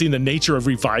discussing the nature of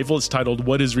revival. It's titled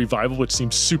What is Revival, which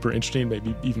seems super interesting,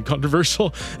 maybe even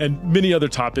controversial, and many other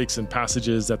topics and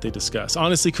passages that they discuss.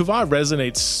 Honestly, Kuva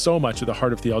resonates so much with the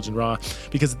heart of Theology and Raw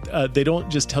because they don't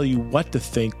just tell you what to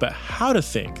think, but how to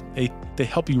think. They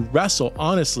help you wrestle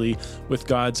honestly with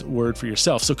God's word for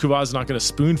yourself. So Kuva is not going to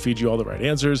spoon feed you all the right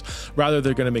answers. Rather,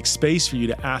 they're going to make space for you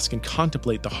to ask and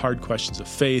contemplate the hard questions of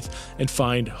faith and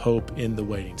find hope in the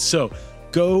waiting. So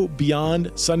go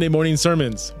beyond Sunday morning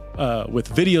sermons with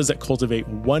videos that cultivate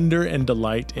wonder and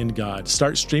delight in God.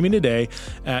 Start streaming today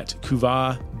at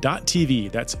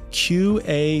kuva.tv. That's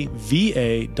QAVA.tv,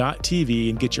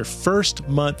 and get your first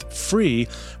month free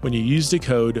when you use the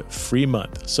code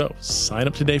FREEMONTH. So sign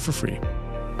up today for free.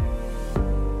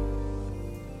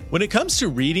 When it comes to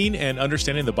reading and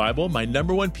understanding the Bible, my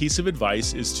number one piece of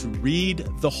advice is to read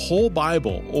the whole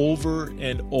Bible over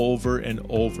and over and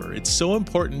over. It's so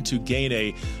important to gain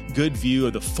a good view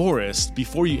of the forest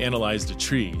before you analyze the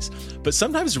trees. But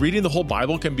sometimes reading the whole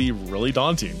Bible can be really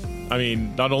daunting. I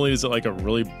mean, not only is it like a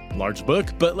really large book,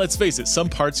 but let's face it, some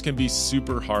parts can be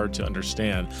super hard to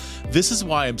understand. This is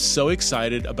why I'm so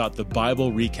excited about the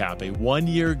Bible Recap, a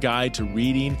 1-year guide to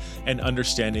reading and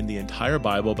understanding the entire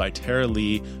Bible by Tara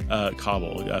Lee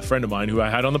Cobble, a friend of mine who I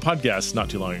had on the podcast not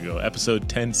too long ago, episode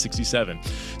 1067.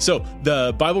 So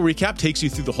the Bible Recap takes you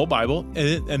through the whole Bible,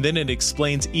 and then it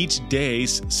explains each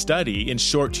day's study in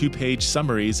short 2-page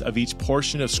summaries of each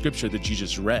portion of scripture that you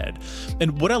just read.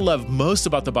 And what I love most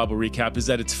about the Bible Recap is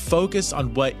that it's focused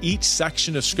on what each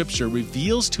section of scripture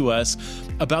reveals to us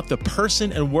about the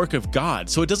person and work of God.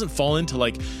 So it doesn't fall into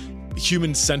like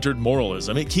human-centered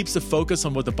moralism. It keeps the focus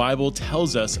on what the Bible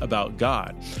tells us about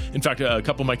God. In fact, a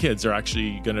couple of my kids are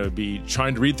actually going to be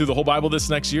trying to read through the whole Bible this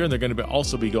next year, and they're going to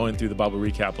also be going through the Bible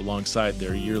Recap alongside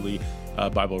their yearly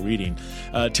Bible reading.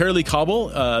 Tara Lee Cobble,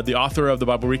 the author of the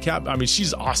Bible Recap, I mean,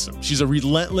 she's awesome. She's a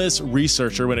relentless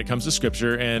researcher when it comes to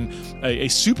scripture and a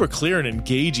super clear and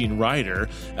engaging writer.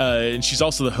 And she's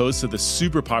also the host of the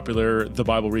super popular The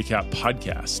Bible Recap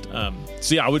podcast.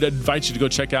 So yeah, I would invite you to go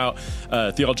check out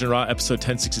Theology and Raw episode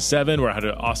 1067, where I had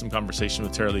an awesome conversation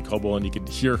with Tara Lee Cobble, and you could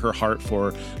hear her heart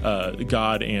for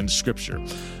God and scripture.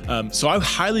 So I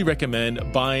highly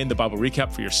recommend buying the Bible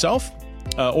Recap for yourself.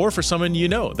 Or for someone you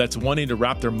know that's wanting to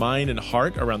wrap their mind and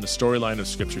heart around the storyline of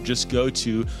Scripture. Just go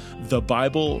to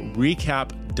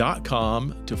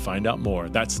thebiblerecap.com to find out more.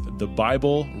 That's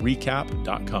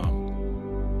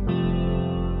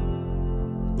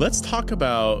thebiblerecap.com. Let's talk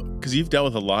about, because you've dealt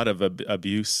with a lot of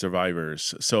abuse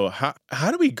survivors. So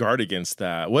how do we guard against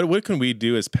that? What can we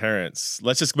do as parents?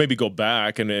 Let's just maybe go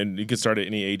back, and you can start at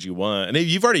any age you want. And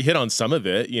you've already hit on some of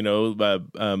it,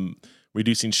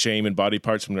 reducing shame in body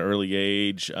parts from an early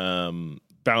age,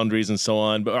 boundaries and so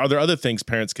on. But are there other things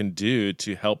parents can do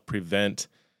to help prevent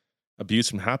abuse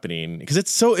from happening? Because it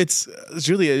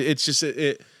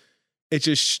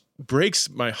just breaks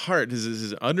my heart. This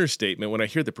is an understatement when I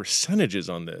hear the percentages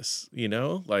on this,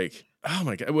 like, oh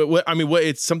my God.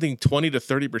 It's something 20 to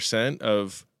 30%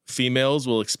 of females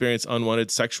will experience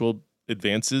unwanted sexual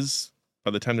advances by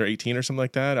the time they're 18 or something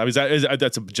like that. I mean,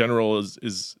 that's a general and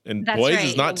that's boys right.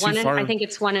 is not too far. I think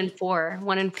it's 1 in 4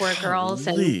 girls.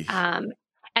 Golly.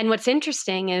 And what's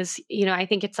interesting is, I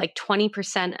think it's like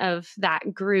 20% of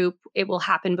that group, it will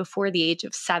happen before the age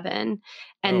of 7.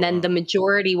 And then the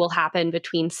majority will happen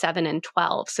between 7 and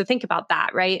 12. So think about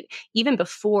that, right? Even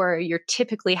before you're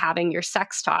typically having your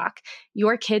sex talk,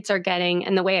 your kids are getting,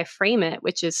 and the way I frame it,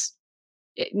 which is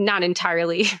not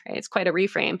entirely, right? It's quite a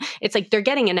reframe. It's like they're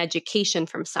getting an education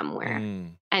from somewhere.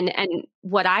 And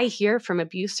what I hear from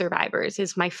abuse survivors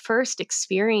is my first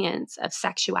experience of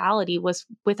sexuality was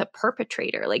with a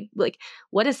perpetrator. Like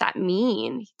what does that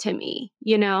mean to me?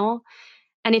 And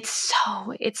it's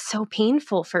so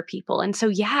painful for people. And so,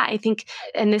 yeah, I think,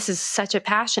 and this is such a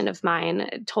passion of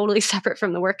mine, totally separate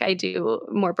from the work I do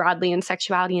more broadly in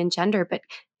sexuality and gender, but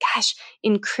gosh,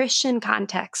 in Christian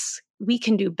contexts, we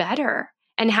can do better.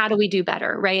 And how do we do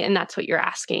better, right? And that's what you're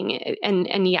asking.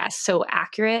 And yes, so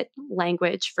accurate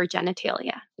language for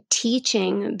genitalia.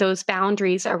 Teaching those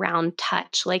boundaries around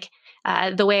touch, like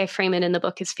the way I frame it in the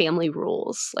book is family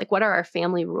rules. Like, what are our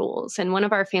family rules? And one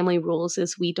of our family rules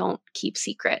is we don't keep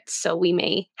secrets. So we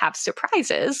may have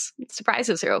surprises.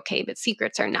 Surprises are okay, but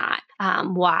secrets are not.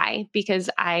 Why?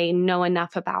 Because I know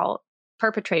enough about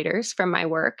perpetrators from my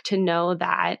work to know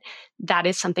that that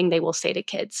is something they will say to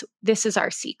kids. This is our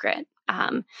secret.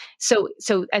 So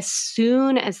as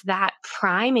soon as that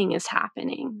priming is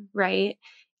happening, right,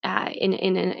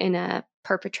 in a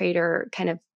perpetrator kind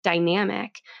of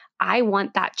dynamic, I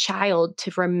want that child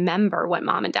to remember what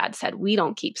mom and dad said. We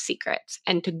don't keep secrets,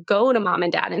 and to go to mom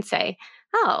and dad and say,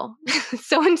 "Oh,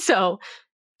 so and so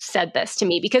said this to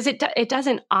me," because it's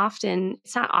not often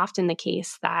the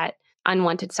case that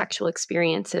unwanted sexual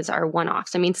experiences are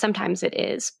one-offs. I mean, sometimes it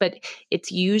is, but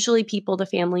it's usually people the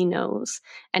family knows,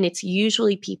 and it's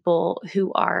usually people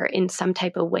who are in some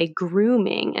type of way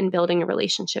grooming and building a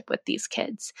relationship with these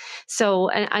kids. So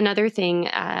another thing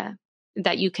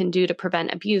that you can do to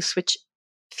prevent abuse, which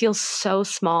feels so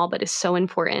small but is so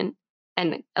important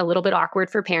and a little bit awkward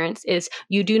for parents, is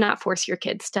you do not force your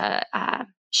kids to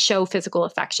show physical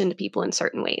affection to people in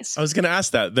certain ways. I was going to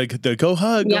ask that. The go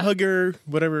hug, go hug her,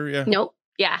 whatever. Yeah. Nope.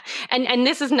 Yeah. And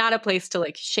this is not a place to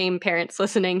like shame parents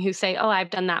listening who say, "Oh,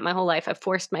 I've done that my whole life. I've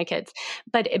forced my kids."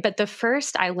 But the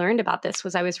first I learned about this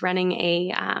was I was running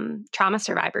a trauma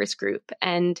survivors group,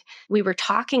 and we were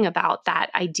talking about that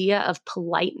idea of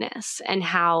politeness and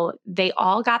how they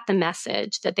all got the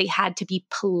message that they had to be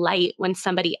polite when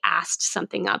somebody asked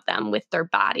something of them with their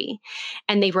body.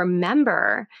 And they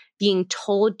remember being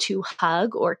told to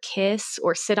hug or kiss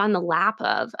or sit on the lap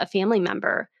of a family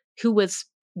member who was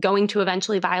going to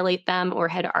eventually violate them or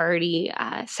had already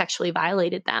sexually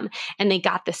violated them. And they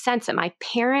got the sense that my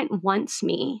parent wants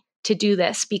me to do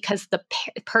this because the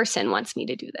person wants me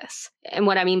to do this. And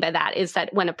what I mean by that is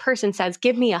that when a person says,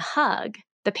 give me a hug,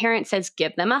 the parent says,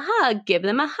 give them a hug, give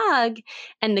them a hug.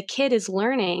 And the kid is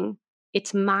learning,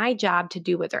 it's my job to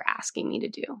do what they're asking me to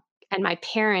do. And my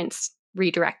parents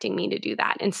redirecting me to do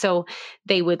that. And so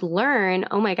they would learn,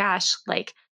 oh my gosh,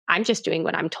 like I'm just doing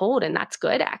what I'm told. And that's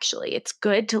good, actually. It's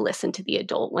good to listen to the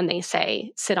adult when they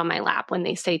say, sit on my lap, when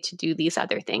they say to do these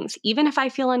other things. Even if I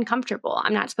feel uncomfortable,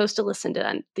 I'm not supposed to listen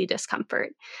to the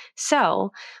discomfort.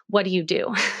 So what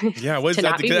do? Yeah, what is to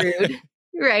that? Not be rude.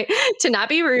 Right. To not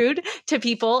be rude to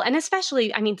people. And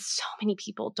especially, I mean, so many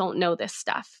people don't know this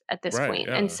stuff at this point.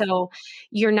 Yeah. And so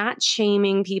you're not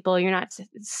shaming people. You're not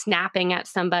snapping at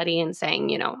somebody and saying,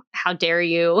 you know, how dare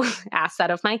you ask that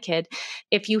of my kid.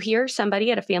 If you hear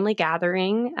somebody at a family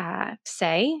gathering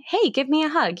say, hey, give me a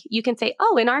hug, you can say,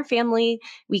 oh, in our family,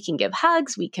 we can give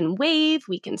hugs, we can wave,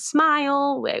 we can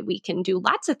smile, we can do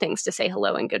lots of things to say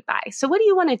hello and goodbye. So what do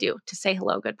you want to do to say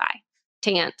hello, goodbye?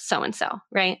 To Aunt so-and-so,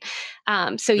 right?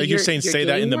 So like you're saying, say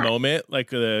that in the moment,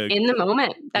 like in the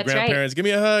moment. That's right. Grandparents, give me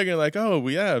a hug. And you're like, oh,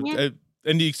 yeah.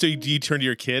 And do you turn to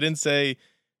your kid and say,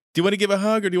 do you want to give a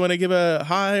hug or do you want to give a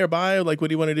hi or bye? Like, what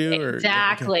do you want to do?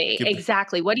 Exactly.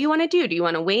 Exactly. What do you want to do? Do you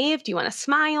want to wave? Do you want to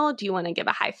smile? Do you want to give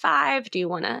a high five? Do you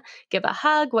want to give a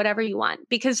hug? Whatever you want.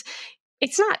 Because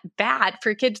it's not bad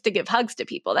for kids to give hugs to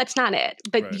people. That's not it.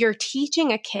 But you're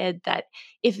teaching a kid that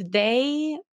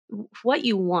what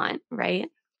you want, right,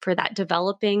 for that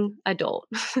developing adult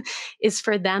is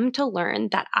for them to learn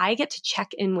that I get to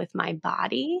check in with my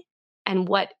body and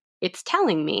what it's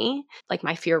telling me, like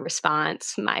my fear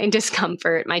response, my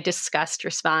discomfort, my disgust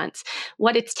response,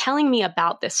 what it's telling me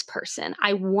about this person.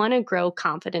 I want to grow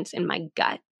confidence in my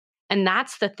gut. And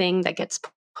that's the thing that gets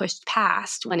pushed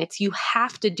past when it's you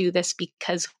have to do this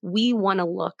because we want to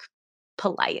look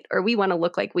polite or we want to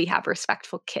look like we have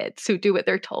respectful kids who do what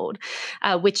they're told,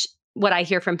 which what I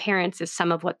hear from parents is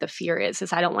some of what the fear is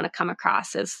I don't want to come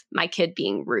across as my kid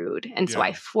being rude. And so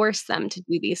I force them to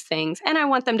do these things and I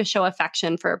want them to show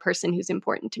affection for a person who's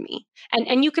important to me.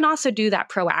 And you can also do that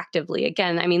proactively.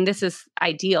 Again, I mean, this is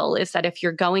ideal is that if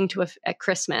you're going to a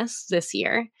Christmas this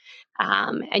year,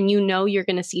 and you know you're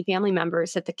going to see family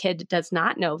members that the kid does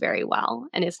not know very well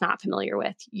and is not familiar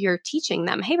with, you're teaching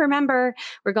them, hey, remember,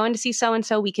 we're going to see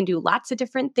so-and-so. We can do lots of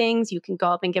different things. You can go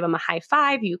up and give them a high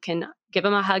five. You can give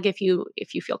them a hug if you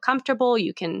feel comfortable.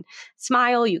 You can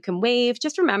smile. You can wave.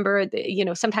 Just remember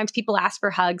that, sometimes people ask for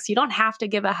hugs. You don't have to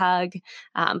give a hug,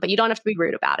 but you don't have to be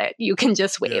rude about it. You can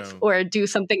just wave or do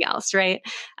something else, right?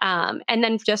 And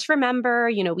then just remember,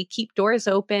 we keep doors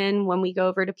open when we go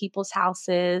over to people's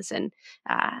houses. And,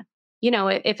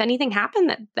 if anything happened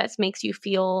that makes you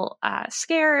feel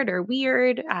scared or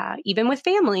weird, even with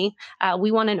family,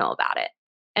 we want to know about it.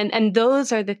 And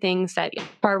those are the things that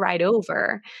car ride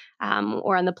over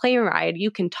or on the plane ride,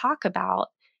 you can talk about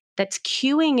that's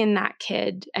cueing in that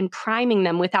kid and priming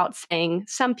them without saying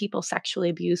some people sexually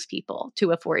abuse people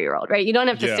to a 4-year-old, right? You don't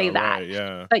have to say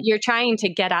that, but you're trying to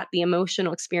get at the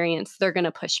emotional experience they're going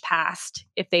to push past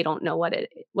if they don't know what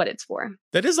it's for.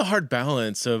 That is a hard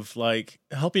balance of like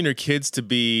helping your kids to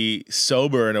be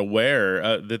sober and aware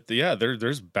that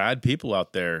there's bad people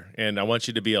out there, and I want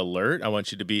you to be alert. I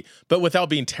want you to be, but without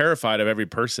being terrified of every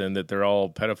person that they're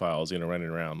all pedophiles, running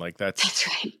around. Like that's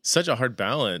right. Such a hard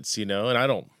balance, and I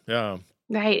don't. Yeah.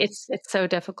 Right. It's so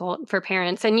difficult for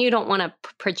parents, and you don't want to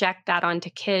project that onto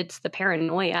kids, the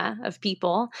paranoia of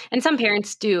people. And some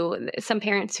parents do. Some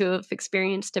parents who have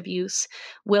experienced abuse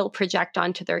will project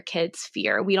onto their kids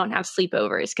fear. We don't have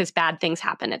sleepovers because bad things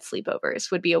happen at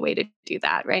sleepovers would be a way to do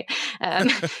that, right?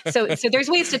 So there's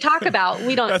ways to talk about.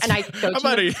 We don't. And I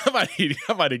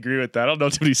might agree with that. I don't know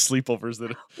too many sleepovers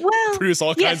that produce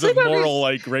all kinds of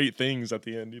moral great things at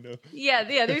the end. Yeah.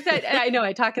 There's that. I know.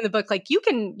 I talk in the book you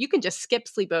can just skip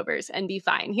sleepovers and be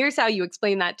fine. Here's how you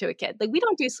explain that to a kid. We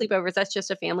don't do sleepovers. That's just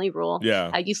a family rule.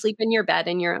 Yeah. You sleep in your bed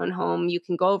in your own home. You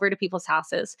can go over to people's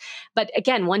houses. But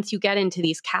again, once you get into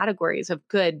these categories of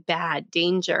good, bad,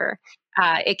 danger,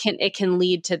 it can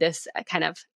lead to this kind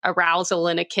of arousal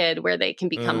in a kid where they can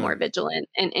become more vigilant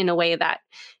in a way that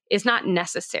is not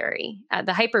necessary.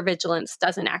 The hypervigilance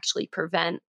doesn't actually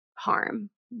prevent harm,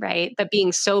 right? But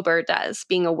being sober does.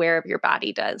 Being aware of your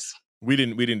body does. We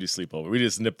didn't do sleepover. We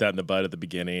just nipped that in the bud at the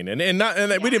beginning, and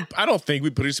we didn't. I don't think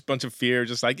we put a bunch of fear.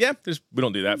 Just we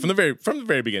don't do that from the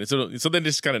very beginning. So then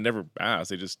just kind of never asked.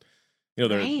 They just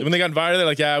Right. when they got invited, they're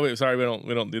like, yeah, sorry,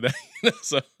 we don't do that.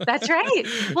 So That's right.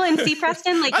 Well, and see,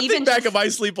 Preston, like I even think back at my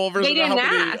sleepovers, they didn't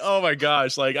ask. Oh my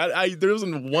gosh, like there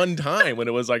wasn't one time when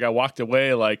it was like I walked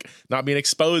away like not being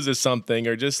exposed to something,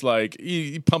 or just like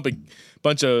you pump a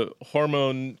bunch of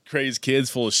hormone crazed kids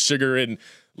full of sugar and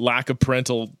lack of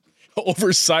parental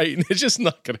oversight, and it's just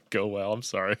not going to go well. I'm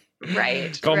sorry.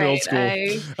 Right. Call me right. old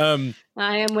school.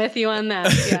 I am with you on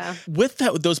that. Yeah. With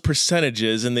those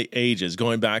percentages and the ages,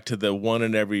 going back to the 1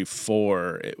 in every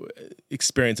 4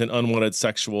 experience an unwanted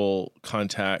sexual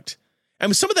contact. I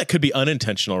mean, some of that could be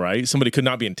unintentional, right? Somebody could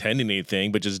not be intending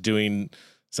anything, but just doing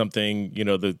something,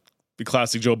 the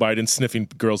classic Joe Biden sniffing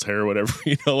girls' hair or whatever,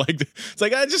 like it's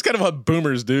like, just kind of what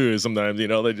boomers do sometimes,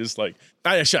 they just like,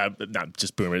 not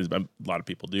just boomers, but a lot of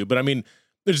people do. But I mean,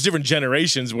 there's different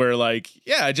generations where you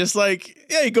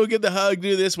go get the hug,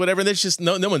 do this, whatever. And there's just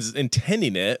no one's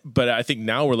intending it. But I think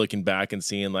now we're looking back and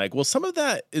seeing like, well, some of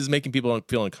that is making people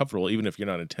feel uncomfortable, even if you're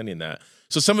not intending that.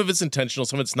 So some of it's intentional,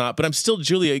 some of it's not. But I'm still,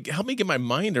 Julia, help me get my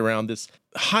mind around this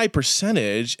high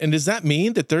percentage. And does that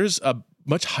mean that there's a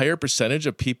much higher percentage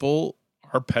of people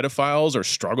are pedophiles or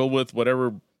struggle with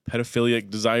whatever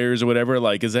pedophilic desires or whatever?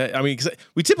 Like, is that, I mean, 'cause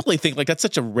we typically think like that's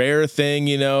such a rare thing,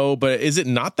 but is it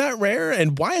not that rare?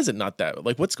 And why is it not that?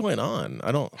 Like, what's going on?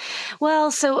 Well,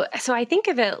 so I think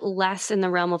of it less in the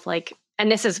realm of like,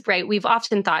 and this is right, we've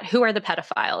often thought, who are the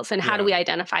pedophiles and how do we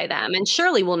identify them? And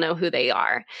surely we'll know who they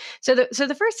are. So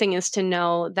the first thing is to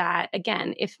know that,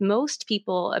 again, if most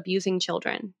people abusing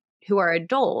children who are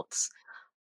adults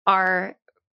are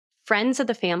friends of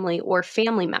the family or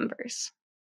family members,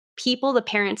 people the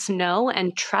parents know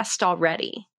and trust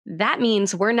already, that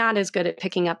means we're not as good at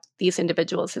picking up these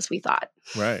individuals as we thought.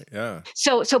 Right. Yeah.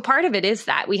 So part of it is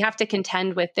that we have to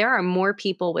contend with, there are more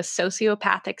people with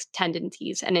sociopathic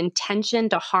tendencies and intention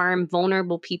to harm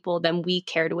vulnerable people than we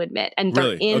care to admit. And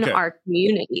they're in our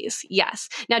communities. Yes.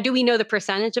 Now, do we know the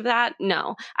percentage of that?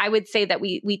 No. I would say that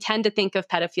we tend to think of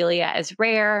pedophilia as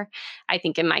rare. I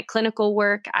think in my clinical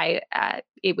work,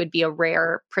 it would be a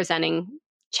rare presenting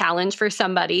challenge for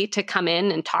somebody to come in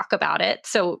and talk about it.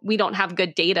 So we don't have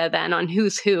good data then on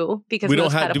who's who, because do we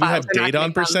have data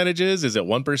on percentages? Is it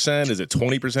 1%? Is it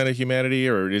 20% of humanity,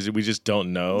 or is it we just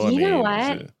don't know? You know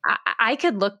what? I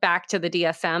could look back to the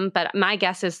DSM, but my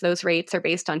guess is those rates are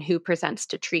based on who presents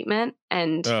to treatment,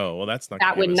 and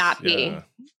that would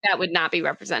not be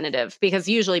representative, because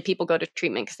usually people go to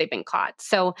treatment because they've been caught.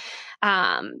 So,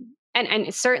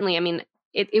 and certainly, I mean,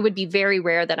 it would be very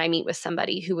rare that I meet with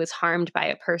somebody who was harmed by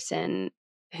a person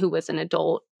who was an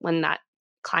adult when that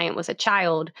client was a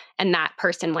child, and that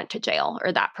person went to jail,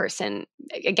 or that person,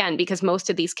 again, because most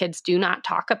of these kids do not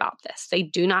talk about this. They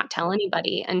do not tell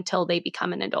anybody until they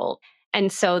become an adult.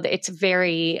 And so it's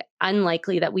very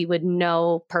unlikely that we would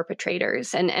know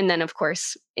perpetrators. And then, of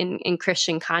course, in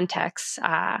Christian contexts,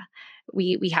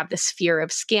 we have this fear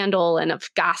of scandal and of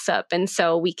gossip. And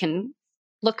so we can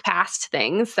look past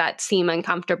things that seem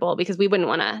uncomfortable because we wouldn't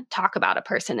want to talk about a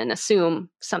person and assume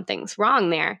something's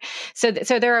wrong there. So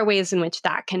there are ways in which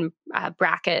that can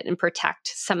bracket and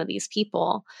protect some of these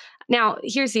people. Now,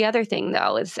 here's the other thing,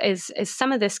 though, is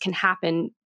some of this can happen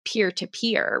peer to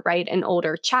peer, right? An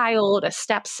older child, a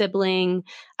step sibling,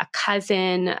 a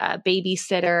cousin, a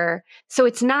babysitter. So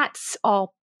it's not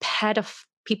all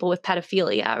people with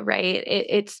pedophilia, right?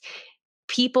 It's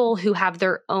people who have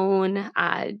their own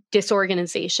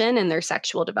disorganization in their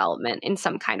sexual development in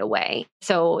some kind of way.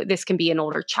 So this can be an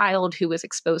older child who was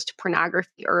exposed to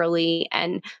pornography early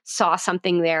and saw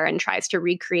something there and tries to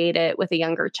recreate it with a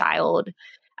younger child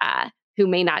who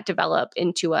may not develop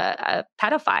into a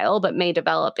pedophile, but may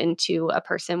develop into a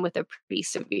person with a pretty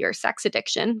severe sex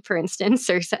addiction, for instance,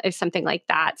 or something like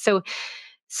that. So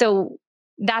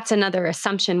that's another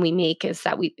assumption we make, is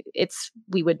that we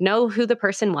would know who the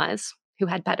person was who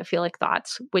had pedophilic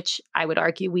thoughts, which I would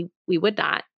argue we would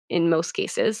not in most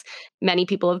cases. Many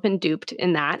people have been duped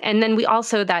in that. And then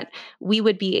that we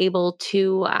would be able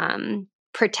to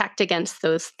protect against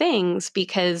those things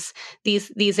because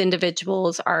these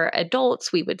individuals are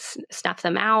adults. We would snuff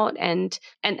them out, and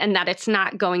that it's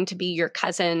not going to be your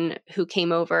cousin who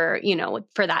came over,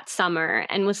 for that summer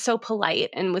and was so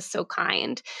polite and was so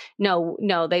kind. No,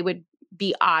 they would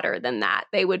be odder than that.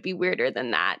 They would be weirder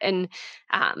than that. And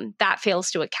that fails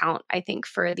to account, I think,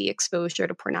 for the exposure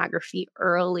to pornography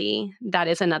early. That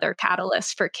is another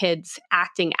catalyst for kids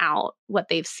acting out what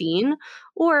they've seen,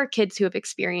 or kids who have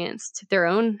experienced their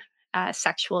own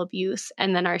sexual abuse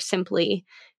and then are simply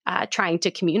trying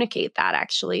to communicate that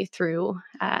actually through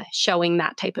showing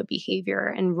that type of behavior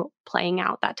and playing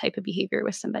out that type of behavior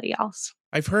with somebody else.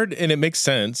 I've heard, and it makes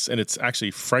sense, and it's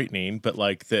actually frightening, but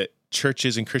like that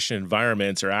churches and Christian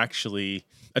environments are actually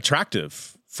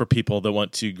attractive for people that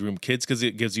want to groom kids, because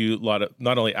it gives you a lot of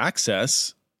not only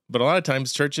access, but a lot of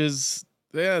times churches,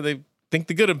 they think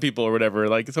the good of people or whatever.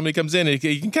 Like somebody comes in and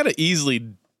you can kind of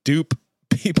easily dupe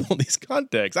people in these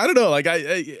contexts. I don't know. Like,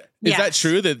 is that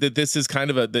true that this is kind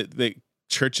of that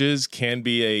churches can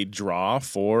be a draw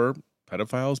for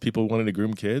pedophiles, people wanting to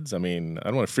groom kids? I mean, I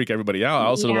don't want to freak everybody out. I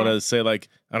also want to say, like,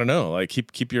 I don't know, like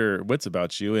keep your wits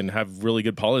about you and have really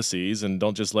good policies, and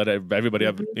don't just let everybody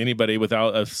have anybody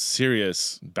without a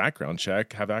serious background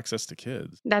check have access to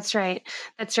kids. That's right.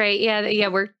 That's right. Yeah.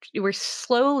 We're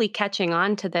slowly catching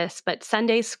on to this, but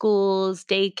Sunday schools,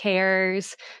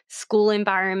 daycares, school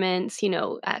environments,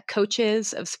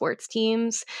 coaches of sports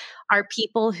teams are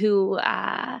people who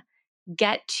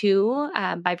get to,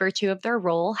 by virtue of their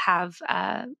role, have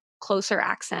closer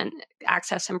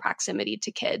access and proximity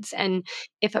to kids. And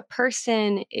if a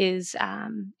person is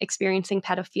experiencing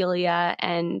pedophilia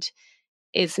and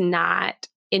is not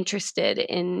interested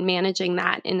in managing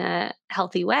that in a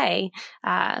healthy way,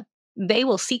 they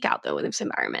will seek out those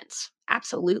environments.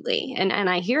 Absolutely. And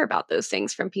I hear about those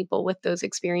things from people with those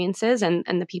experiences, and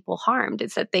the people harmed,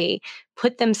 is that they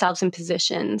put themselves in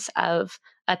positions of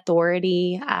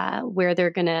authority where they're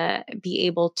going to be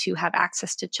able to have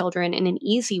access to children in an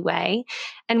easy way,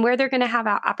 and where they're going to have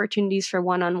opportunities for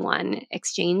one-on-one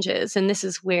exchanges. And this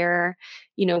is where,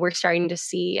 we're starting to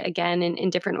see again in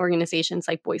different organizations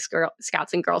like Boy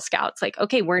Scouts and Girl Scouts, like,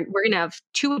 okay, we're going to have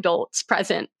two adults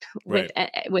present with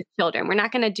children. We're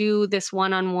not going to do this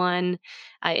one-on-one.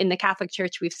 In the Catholic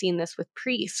Church, we've seen this with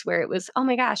priests, where it was, oh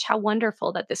my gosh, how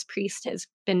wonderful that this priest has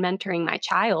been mentoring my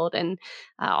child, and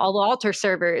all the altar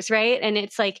servers, right? And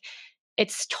it's like,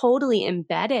 it's totally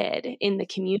embedded in the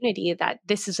community that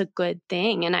this is a good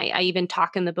thing. And I even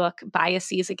talk in the book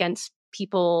biases against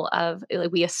people of,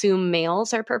 like, we assume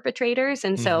males are perpetrators.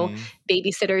 And so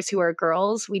babysitters who are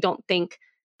girls, we don't think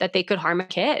that they could harm a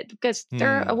kid because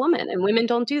they're a woman, and women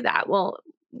don't do that. Well,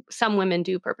 some women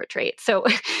do perpetrate. So,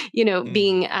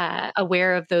 being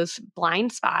aware of those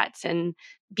blind spots and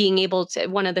being able to,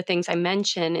 one of the things I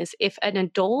mention is, if an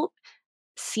adult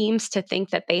seems to think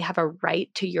that they have a right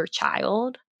to your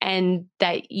child and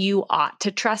that you ought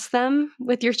to trust them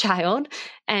with your child,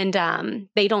 and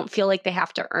they don't feel like they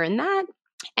have to earn that,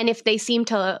 and if they seem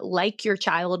to like your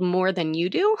child more than you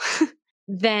do,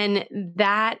 then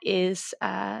that is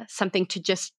something to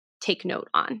just take note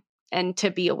on and to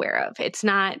be aware of. It's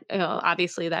not,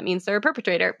 obviously that means they're a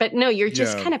perpetrator, but no, you're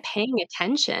just kind of paying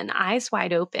attention, eyes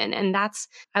wide open. And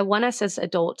I want us as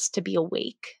adults to be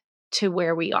awake to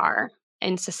where we are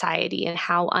in society and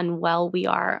how unwell we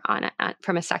are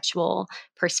from a sexual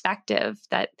perspective,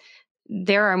 that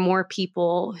there are more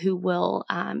people who will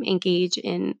engage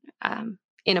in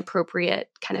inappropriate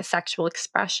kind of sexual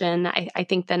expression, I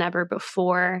think, than ever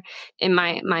before. In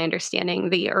my understanding,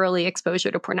 the early exposure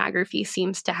to pornography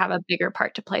seems to have a bigger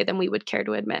part to play than we would care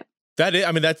to admit.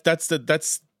 That's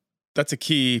a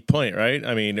key point, right?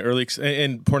 I mean,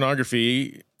 and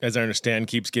pornography, as I understand,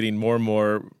 keeps getting more and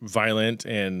more violent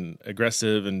and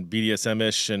aggressive and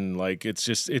BDSM-ish, and like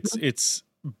it's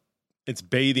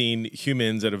bathing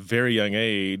humans at a very young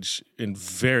age in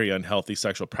very unhealthy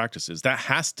sexual practices. That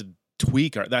has to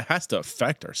that has to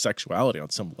affect our sexuality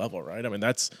on some level, right? I mean,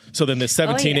 so then this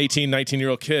 17, 18,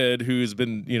 19-year-old kid who's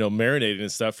been, marinating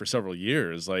and stuff for several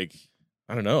years, like,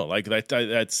 I don't know, like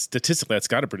that statistically, that's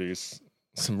got to produce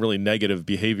some really negative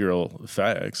behavioral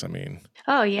effects. I mean,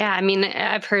 oh yeah. I mean,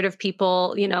 I've heard of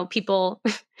people, people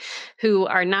who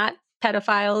are not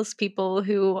pedophiles, people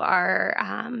who are,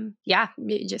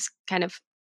 just kind of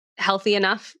healthy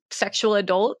enough sexual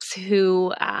adults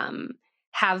who,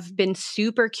 have been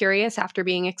super curious after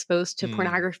being exposed to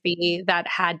pornography that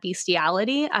had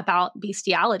bestiality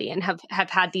and have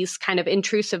had these kind of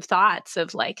intrusive thoughts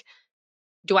of like,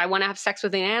 do I want to have sex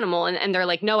with an animal? And they're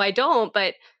like, no, I don't.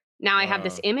 But now I have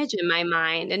this image in my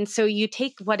mind. And so you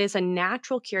take what is a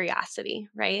natural curiosity,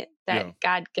 right, that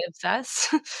God gives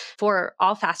us for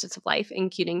all facets of life,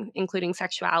 including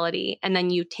sexuality. And then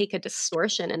you take a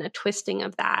distortion and a twisting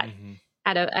of that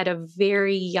at a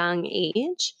very young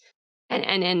age.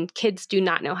 And kids do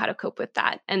not know how to cope with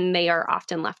that. And they are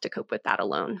often left to cope with that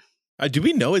alone. Do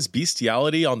we know, is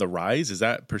bestiality on the rise? Is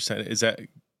that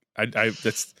I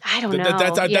don't know.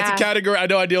 That's a category. I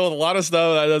know I deal with a lot of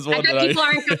stuff. That's one I bet people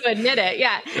aren't going to admit it.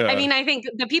 Yeah. I mean, I think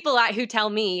the people who tell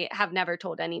me have never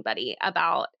told anybody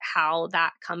about how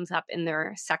that comes up in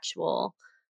their sexual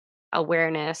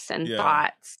awareness and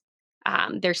thoughts.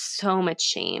 There's so much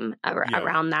shame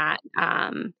around that.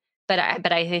 But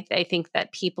I think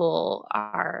that people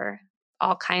are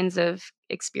all kinds of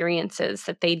experiences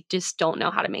that they just don't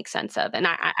know how to make sense of. And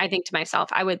I think to myself,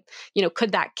 I would,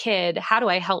 could that kid, how do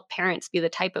I help parents be the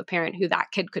type of parent who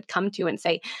that kid could come to and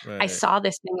say, I Right. saw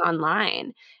this thing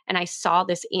online and I saw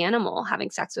this animal having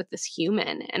sex with this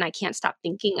human and I can't stop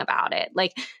thinking about it.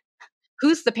 Like,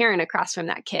 who's the parent across from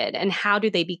that kid and how do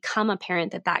they become a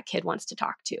parent that that kid wants to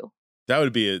talk to? That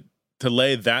would be to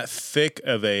lay that thick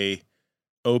of a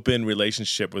open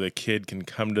relationship where the kid can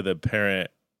come to the parent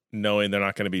knowing they're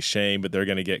not going to be shamed, but they're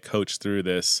going to get coached through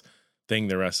this thing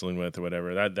they're wrestling with or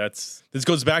whatever. This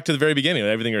goes back to the very beginning of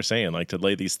everything you're saying, like to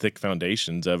lay these thick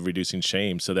foundations of reducing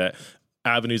shame so that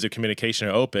avenues of communication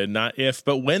are open, not if,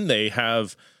 but when they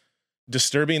have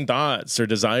disturbing thoughts or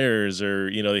desires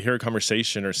or, they hear a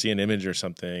conversation or see an image or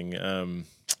something. We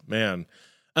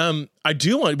haven't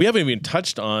even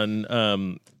touched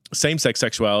on, same-sex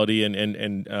sexuality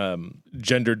and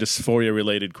gender dysphoria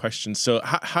related questions. So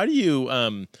how do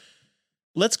you,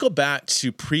 let's go back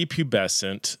to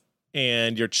prepubescent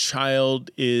and your child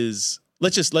is,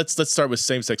 let's start with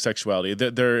same-sex sexuality.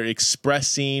 They're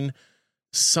expressing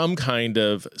some kind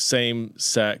of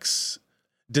same-sex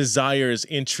desires,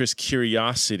 interest,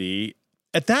 curiosity.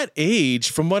 At that age,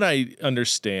 from what I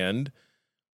understand,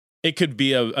 it could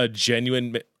be a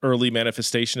genuine early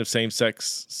manifestation of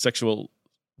same-sex sexual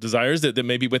desires that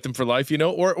may be with them for life,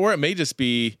 or it may just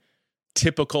be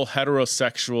typical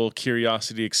heterosexual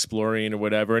curiosity exploring or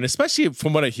whatever. And especially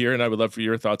from what I hear, and I would love for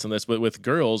your thoughts on this, but with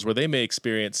girls where they may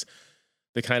experience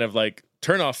the kind of like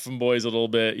turn off from boys a little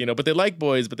bit, but they like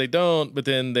boys, but they don't, but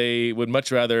then they would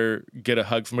much rather get a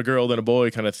hug from a girl than a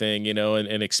boy kind of thing,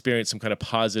 and experience some kind of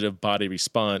positive body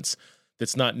response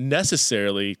that's not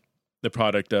necessarily the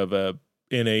product of a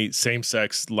innate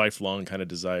same-sex lifelong kind of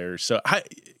desire. So I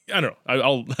don't know.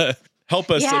 I'll help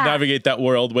us navigate that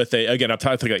world with I'm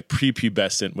talking like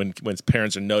prepubescent when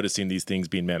parents are noticing these things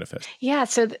being manifest. Yeah.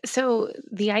 So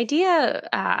the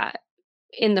idea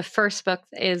in the first book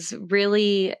is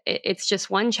really, it's just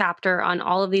one chapter on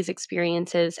all of these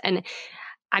experiences. And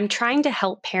I'm trying to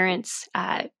help parents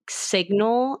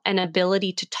signal an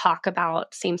ability to talk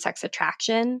about same-sex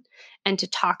attraction and to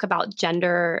talk about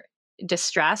gender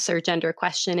distress or gender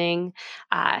questioning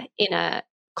in a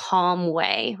calm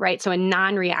way, right? So a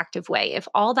non-reactive way. If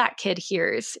all that kid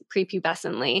hears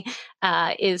prepubescently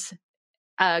is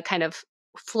a kind of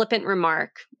flippant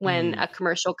remark when a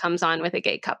commercial comes on with a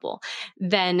gay couple,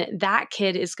 then that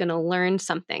kid is going to learn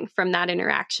something from that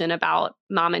interaction about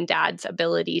mom and dad's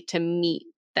ability to meet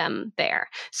them there.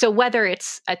 So whether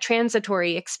it's a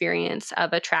transitory experience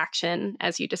of attraction,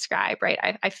 as you describe, right?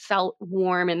 I felt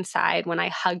warm inside when I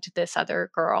hugged this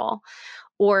other girl,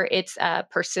 or it's a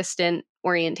persistent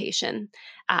orientation.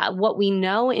 What we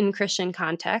know in Christian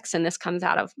context, and this comes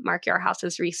out of Mark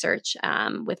Yarhouse's research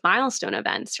with milestone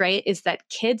events, right, is that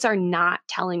kids are not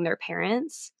telling their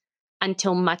parents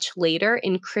until much later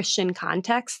in Christian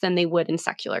context than they would in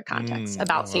secular context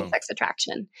about same-sex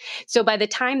attraction. So by the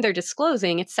time they're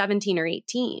disclosing, it's 17 or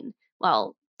 18.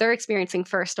 Well, they're experiencing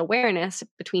first awareness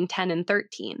between 10 and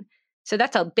 13. So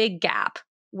that's a big gap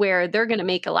where they're going to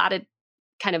make a lot of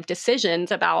kind of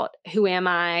decisions about who am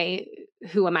I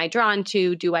drawn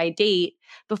to, do I date,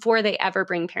 before they ever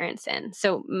bring parents in.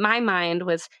 So my mind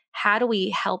was, how do we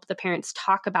help the parents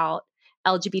talk about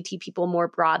LGBT people more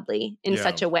broadly in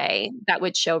such a way that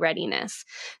would show readiness?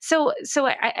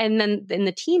 And then in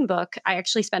the teen book, I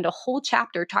actually spend a whole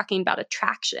chapter talking about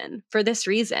attraction for this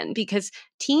reason, because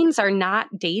teens are not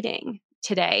dating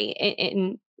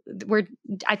today.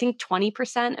 I think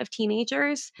 20% of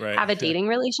teenagers have a dating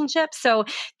relationship. So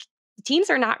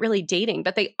teens are not really dating,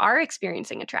 but they are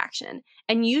experiencing attraction.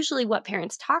 And usually what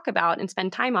parents talk about and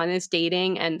spend time on is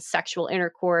dating and sexual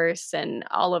intercourse and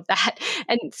all of that.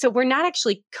 And so we're not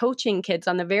actually coaching kids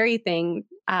on the very thing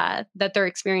that they're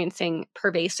experiencing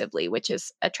pervasively, which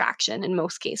is attraction in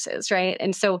most cases, right?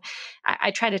 And so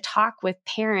I try to talk with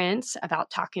parents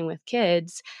about talking with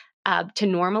kids to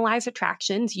normalize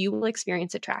attractions. You will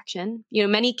experience attraction.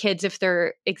 Many kids, if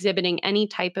they're exhibiting any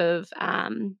type of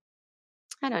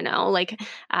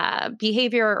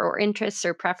behavior or interests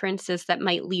or preferences that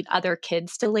might lead other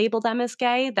kids to label them as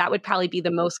gay, that would probably be the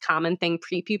most common thing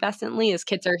prepubescently, is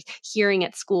kids are hearing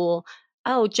at school,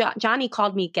 oh, Johnny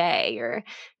called me gay, or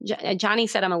Johnny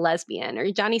said I'm a lesbian,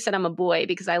 or Johnny said I'm a boy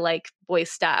because I like boy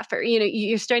stuff, or,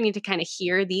 you're starting to kind of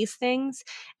hear these things.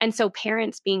 And so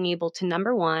parents being able to,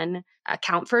 number one,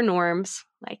 account for norms,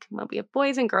 like, well, we have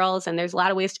boys and girls, and there's a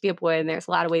lot of ways to be a boy, and there's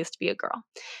a lot of ways to be a girl.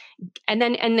 And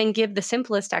then give the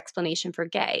simplest explanation for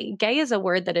gay. Gay is a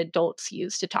word that adults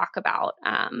use to talk about,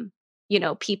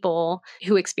 people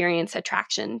who experience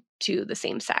attraction to the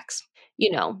same sex.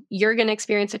 you're going to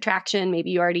experience attraction. Maybe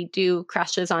you already do,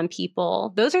 crushes on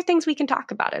people. Those are things we can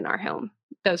talk about in our home.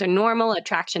 Those are normal.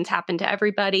 Attractions happen to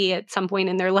everybody at some point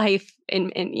in their life.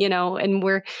 And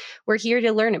we're here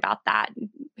to learn about that.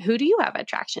 Who do you have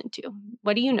attraction to?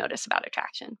 What do you notice about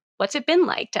attraction? What's it been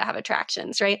like to have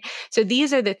attractions, right? So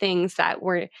these are the things that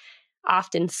we're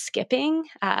often skipping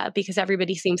because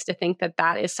everybody seems to think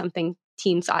that is something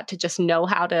teens ought to just know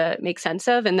how to make sense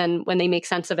of. And then when they make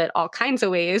sense of it all kinds of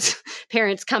ways,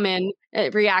 parents come in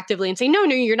reactively and say, no,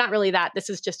 you're not really that. This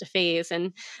is just a phase.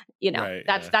 And, right,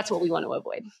 that's what we want to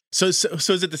avoid. So is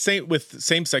it the same with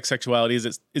same-sex sexuality?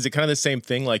 Is it kind of the same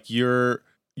thing? Like you're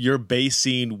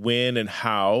basing when and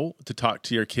how to talk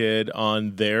to your kid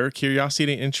on their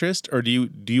curiosity and interest? Or do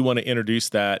you want to introduce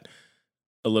that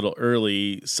a little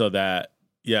early so that,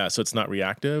 so it's not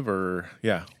reactive, or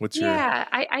what's your...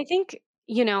 I think,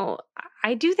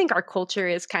 I do think our culture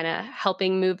is kind of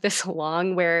helping move this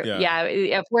along where,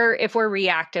 if we're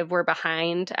reactive, we're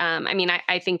behind.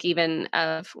 I think even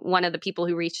of one of the people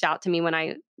who reached out to me when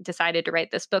I decided to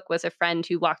write this book was a friend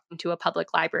who walked into a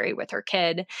public library with her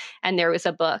kid, and there was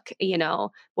a book,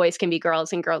 boys can be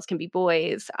girls and girls can be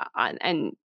boys.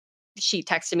 And she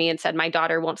texted me and said, my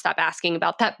daughter won't stop asking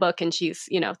about that book. And she's,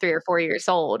 3 or 4 years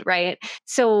old. Right.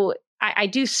 So I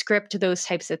do script those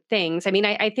types of things.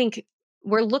 I think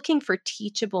we're looking for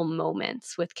teachable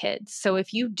moments with kids. So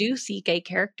if you do see gay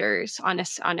characters on a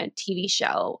TV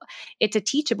show, it's a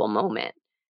teachable moment.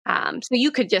 So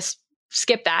you could just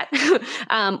skip that.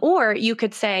 Or you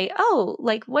could say, oh,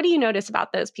 like, what do you notice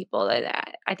about those people?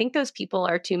 I think those people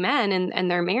are two men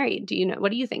and they're married.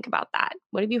 What do you think about that?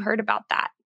 What have you heard about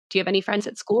that? Do you have any friends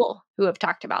at school who have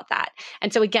talked about that?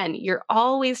 And so again, you're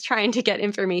always trying to get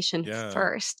information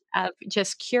first,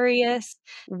 just curious.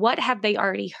 What have they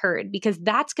already heard? Because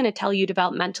that's going to tell you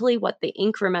developmentally what the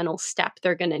incremental step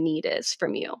they're going to need is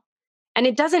from you. And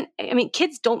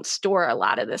kids don't store a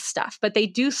lot of this stuff, but they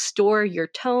do store your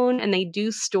tone and they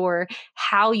do store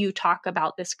how you talk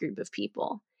about this group of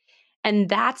people. And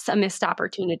that's a missed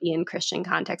opportunity in Christian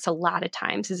context a lot of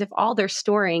times, is if all they're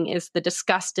storing is the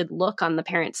disgusted look on the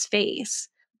parent's face,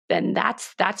 then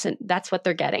that's what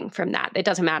they're getting from that. It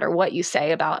doesn't matter what you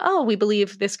say about, oh, we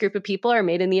believe this group of people are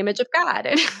made in the image of God.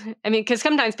 Because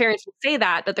sometimes parents will say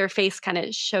that, but their face kind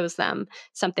of shows them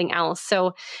something else.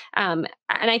 So, and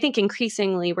I think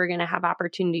increasingly we're going to have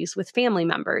opportunities with family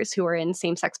members who are in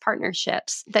same-sex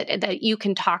partnerships that you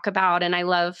can talk about. And I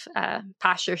love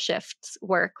Posture Shift's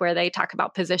work where they talk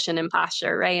about position and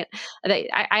posture, right?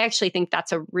 I actually think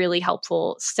that's a really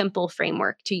helpful, simple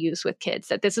framework to use with kids,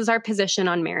 that this is our position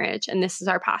on marriage and this is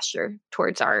our posture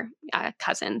towards our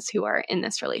cousins who are in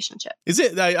this relationship. Is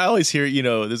it? I always hear,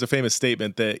 there's a famous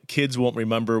statement that kids won't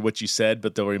remember what you said,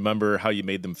 but they'll remember how you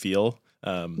made them feel.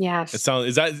 Yes.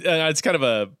 Is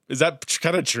that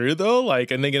kind of true though?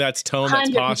 Like, I'm thinking that's tone, that's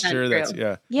posture. True. That's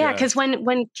Because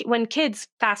when kids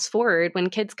fast forward, when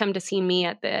kids come to see me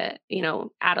at the,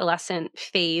 adolescent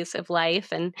phase of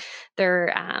life and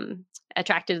they're,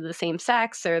 attracted to the same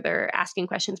sex or they're asking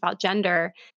questions about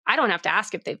gender, I don't have to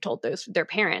ask if they've told their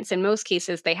parents. In most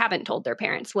cases, they haven't told their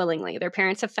parents willingly. Their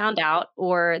parents have found out,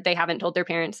 or they haven't told their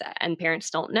parents and parents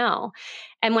don't know.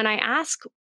 And when I ask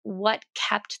what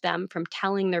kept them from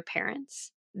telling their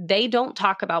parents, they don't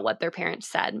talk about what their parents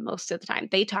said most of the time.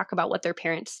 They talk about what their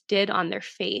parents did on their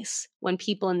face when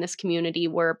people in this community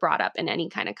were brought up in any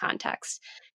kind of context.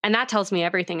 And that tells me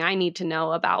everything I need to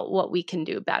know about what we can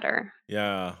do better.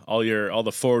 Yeah. All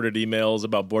the forwarded emails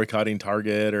about boycotting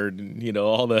Target, or,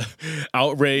 all the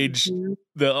outrage,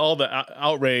 all the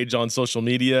outrage on social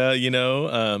media,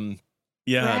 Right,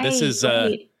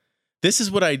 this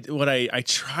is what I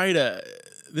try to,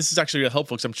 this is actually really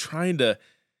helpful because I'm trying to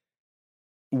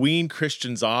wean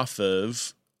Christians off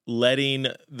of letting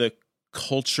the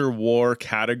culture war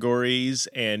categories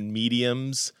and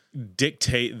mediums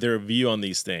dictate their view on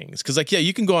these things. Because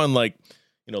you can go on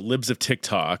Libs of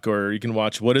TikTok, or you can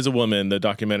watch What is a Woman, the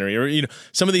documentary, or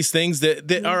some of these things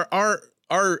that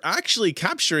are actually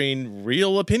capturing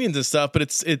real opinions and stuff, but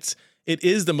it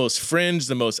is the most fringe,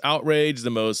 the most outrage, the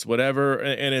most whatever,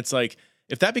 and it's like,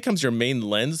 if that becomes your main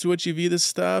lens to which you view this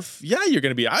stuff,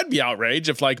 I'd be outraged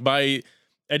if my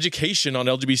education on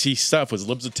LGBT stuff was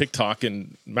Libs of TikTok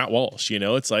and Matt Walsh,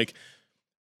 it's like,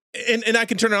 and I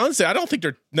can turn around and say, I don't think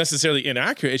they're necessarily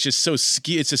inaccurate. It's just so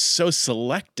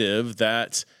selective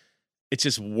that it's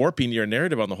just warping your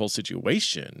narrative on the whole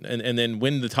situation. And then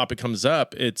when the topic comes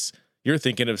up, you're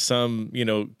thinking of some,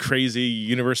 crazy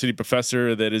university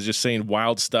professor that is just saying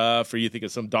wild stuff, or you think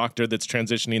of some doctor that's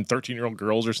transitioning 13-year-old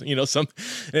girls or, and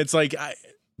it's like,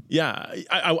 Yeah,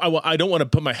 I don't want to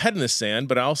put my head in the sand,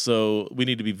 but also we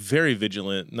need to be very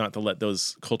vigilant not to let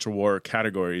those culture war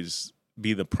categories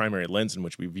be the primary lens in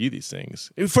which we view these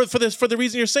things for the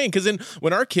reason you're saying. Because then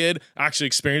when our kid actually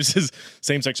experiences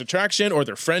same-sex attraction, or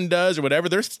their friend does, or whatever,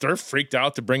 they're freaked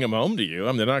out to bring them home to you. I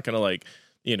mean, they're not going to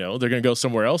they're going to go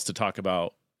somewhere else to talk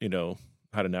about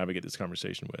how to navigate this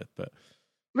conversation with. But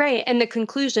right, and the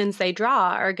conclusions they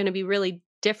draw are going to be really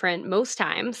different most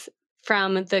times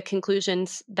from the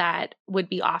conclusions that would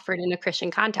be offered in a Christian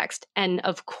context. And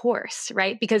of course,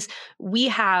 right, because we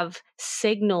have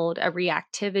signaled a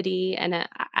reactivity and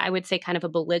I would say kind of a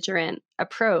belligerent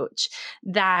approach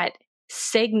that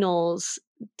signals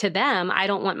to them, I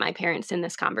don't want my parents in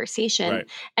this conversation. Right.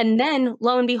 And then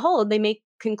lo and behold, they make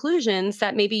conclusions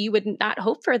that maybe you would not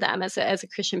hope for them as a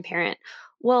Christian parent.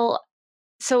 Well,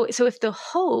 so if the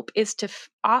hope is to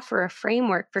offer a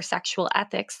framework for sexual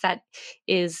ethics that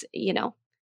is,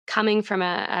 coming from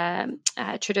a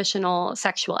traditional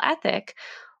sexual ethic,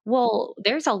 well,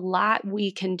 there's a lot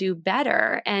we can do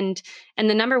better. And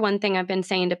the number one thing I've been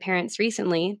saying to parents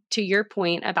recently, to your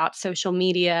point about social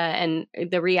media and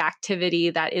the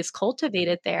reactivity that is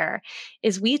cultivated there,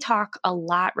 is we talk a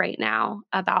lot right now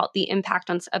about the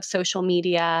impact of social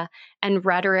media and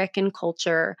rhetoric and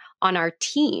culture on our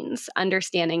teens'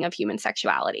 understanding of human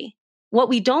sexuality. What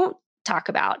we don't talk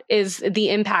about is the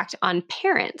impact on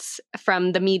parents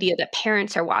from the media that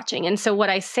parents are watching. And so what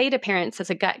I say to parents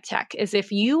as a gut check is,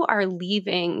 if you are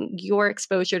leaving your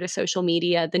exposure to social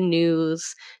media, the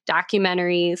news,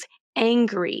 documentaries,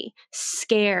 angry,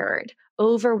 scared,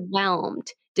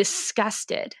 overwhelmed,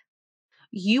 disgusted,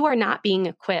 you are not being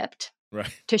equipped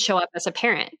Right. to show up as a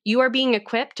parent. You are being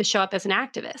equipped to show up as an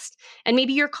activist. And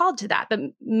maybe you're called to that, but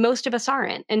most of us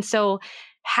aren't. And so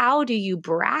how do you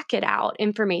bracket out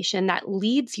information that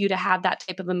leads you to have that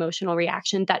type of emotional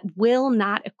reaction that will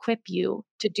not equip you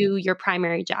to do your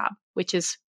primary job, which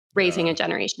is raising a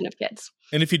generation of kids?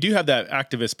 And if you do have that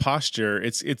activist posture,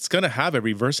 it's going to have a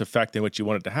reverse effect in what you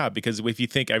want it to have. Because if you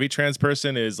think every trans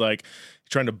person is like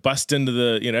trying to bust into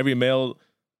the, every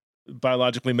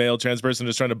biologically male trans person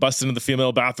is trying to bust into the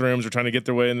female bathrooms or trying to get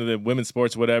their way into the women's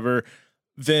sports, whatever,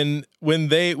 then when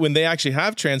they actually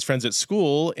have trans friends at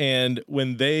school, and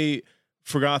when they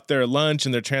forgot their lunch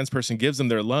and their trans person gives them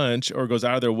their lunch or goes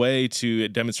out of their way to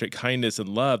demonstrate kindness and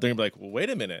love, they're gonna be like, well, wait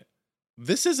a minute.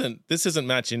 This isn't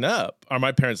matching up. Are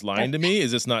my parents lying to me?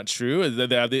 Is this not true? And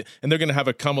they're going to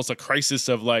have almost a crisis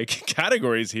of like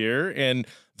categories here, and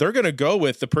they're going to go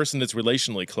with the person that's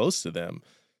relationally close to them.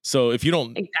 So if you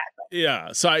don't, exactly.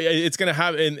 Yeah. So it's going to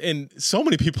have, and so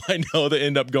many people I know that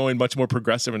end up going much more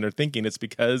progressive in their thinking. It's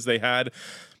because they had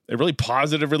a really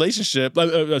positive relationship.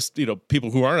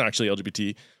 People who aren't actually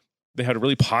LGBT, they had a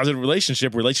really positive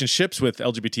relationships with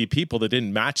LGBT people that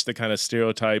didn't match the kind of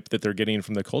stereotype that they're getting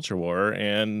from the culture war.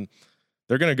 And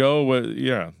they're going to go with,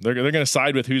 they're going to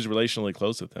side with who's relationally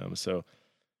close with them. So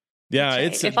yeah,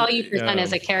 right. If all you present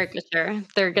is a caricature,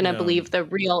 they're going to believe the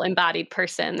real embodied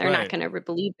person. They're not going to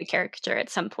believe the caricature at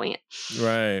some point.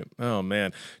 Right. Oh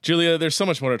man, Julia, there's so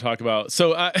much more to talk about.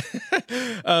 So, I've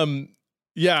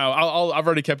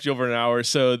already kept you over an hour.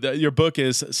 So your book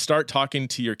is "Start Talking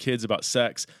to Your Kids About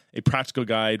Sex: A Practical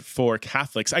Guide for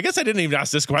Catholics." I guess I didn't even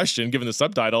ask this question given the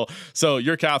subtitle. So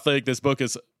you're Catholic. This book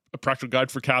is a practical guide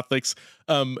for Catholics.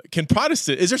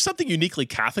 Is there something uniquely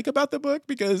Catholic about the book?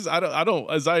 Because I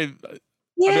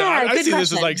see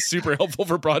this as like super helpful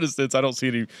for Protestants. I don't see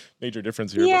any major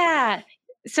difference here. Yeah.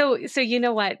 So you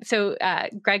know what? So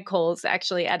Greg Coles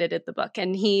actually edited the book,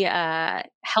 and he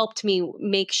helped me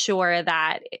make sure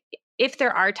that if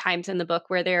there are times in the book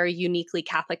where there are uniquely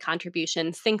Catholic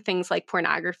contributions, think things like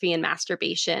pornography and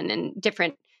masturbation, and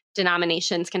different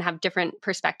denominations can have different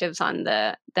perspectives on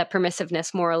the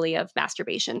permissiveness morally of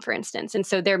masturbation, for instance. And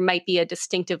so there might be a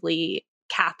distinctively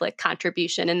Catholic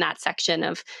contribution in that section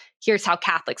of here's how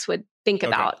Catholics would think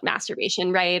about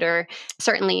masturbation, right? Or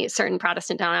certainly certain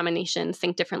Protestant denominations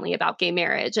think differently about gay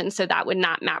marriage. And so that would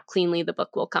not map cleanly. The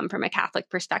book will come from a Catholic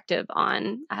perspective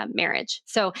on marriage.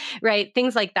 So, right,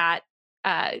 things like that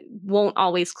won't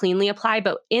always cleanly apply,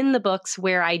 but in the books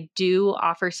where I do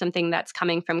offer something that's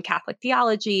coming from Catholic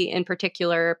theology, in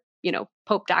particular,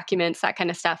 Pope documents, that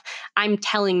kind of stuff, I'm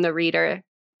telling the reader,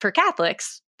 for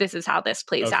Catholics, this is how this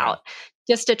plays out,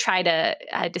 just to try to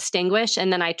distinguish.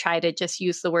 And then I try to just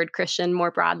use the word Christian more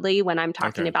broadly when I'm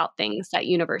talking about things that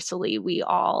universally we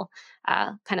all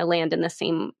kind of land in the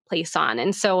same place on.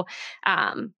 And so,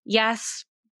 yes,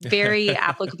 very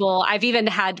applicable. I've even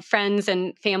had friends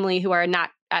and family who are not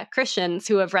Christians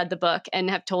who have read the book and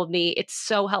have told me it's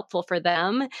so helpful for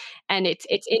them. And it's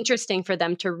interesting for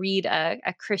them to read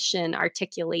a Christian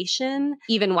articulation,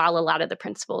 even while a lot of the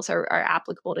principles are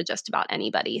applicable to just about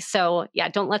anybody. So yeah,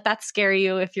 don't let that scare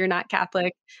you if you're not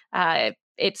Catholic.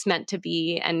 It's meant to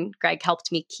be, and Greg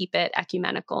helped me keep it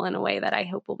ecumenical in a way that I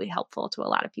hope will be helpful to a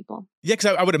lot of people. Yeah,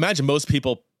 because I would imagine most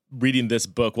people reading this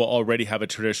book will already have a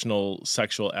traditional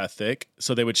sexual ethic,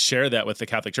 so they would share that with the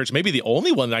Catholic Church. Maybe the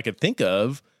only one that I could think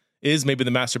of is maybe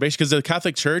the masturbation, because the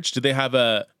Catholic Church, do they have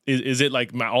is it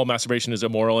like all masturbation is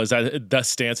immoral? Is that the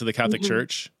stance of the Catholic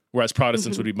Church? Whereas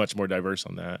Protestants would be much more diverse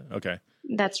on that. Okay.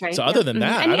 That's right. So other than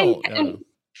that, I don't.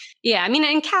 Yeah, I mean,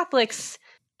 and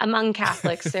among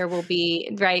Catholics, there will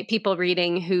be people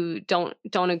reading who don't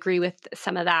agree with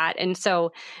some of that, and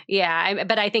so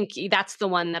but I think that's the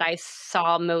one that I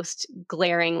saw most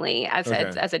glaringly as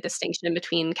a distinction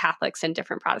between Catholics and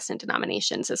different Protestant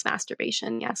denominations is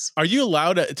masturbation. Yes. Are you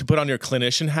allowed to put on your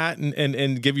clinician hat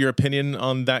and give your opinion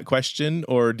on that question,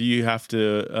 or do you have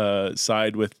to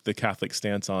side with the Catholic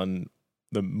stance on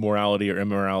the morality or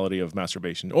immorality of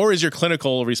masturbation? Or is your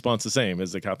clinical response the same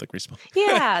as the Catholic response?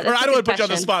 Yeah. Or I don't want to put you on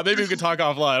the spot. Maybe we could talk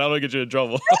offline. I don't want to get you in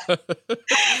trouble.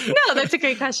 No, that's a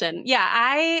great question. Yeah.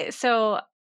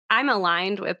 I'm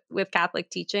aligned with Catholic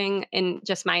teaching in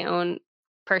just my own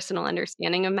personal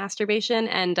understanding of masturbation.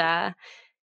 And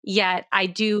yet I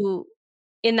do,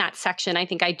 in that section, I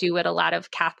think I do what a lot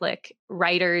of Catholic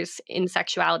writers in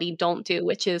sexuality don't do,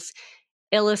 which is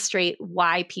illustrate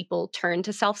why people turn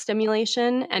to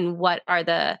self-stimulation and what are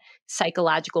the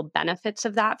psychological benefits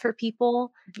of that for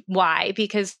people. Why?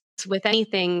 Because with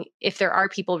anything, if there are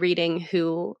people reading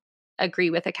who agree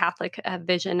with a Catholic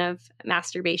vision of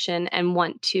masturbation and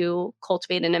want to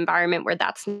cultivate an environment where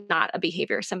that's not a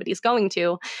behavior somebody's going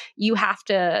to, you have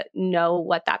to know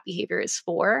what that behavior is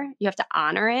for. You have to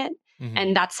honor it. Mm-hmm.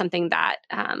 And that's something that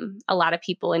a lot of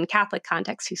people in Catholic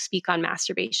contexts who speak on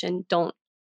masturbation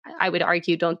I would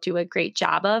argue, don't do a great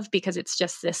job of, because it's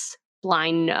just this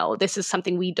blind no. This is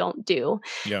something we don't do,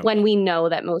 when we know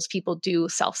that most people do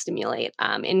self-stimulate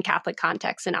in Catholic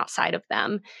contexts and outside of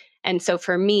them. And so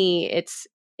for me, it's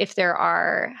if there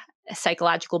are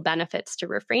psychological benefits to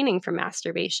refraining from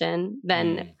masturbation,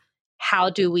 then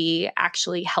how do we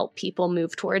actually help people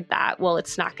move toward that? Well,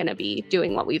 it's not going to be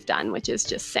doing what we've done, which is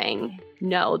just saying,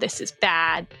 no, this is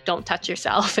bad. Don't touch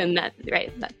yourself. And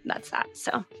that's that.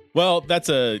 So. Well, that's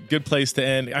a good place to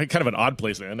end. Kind of an odd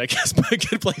place to end, I guess, but a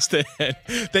good place to end.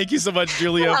 Thank you so much,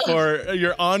 Julia, for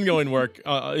your ongoing work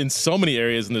in so many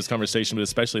areas in this conversation, but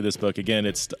especially this book. Again,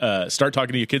 it's Start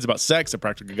Talking to Your Kids About Sex, a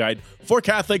practical guide for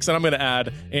Catholics, and I'm going to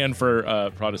add, and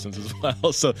for Protestants as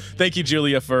well. So thank you,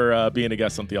 Julia, for being a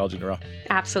guest on Theology in the Raw.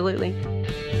 Absolutely.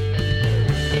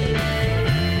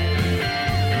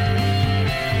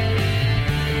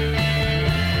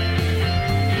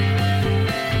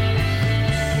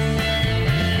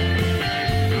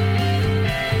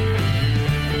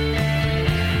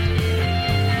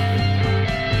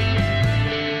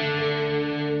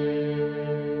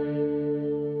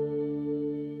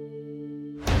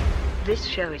 This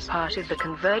show is part of the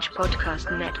Converge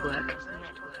Podcast Network.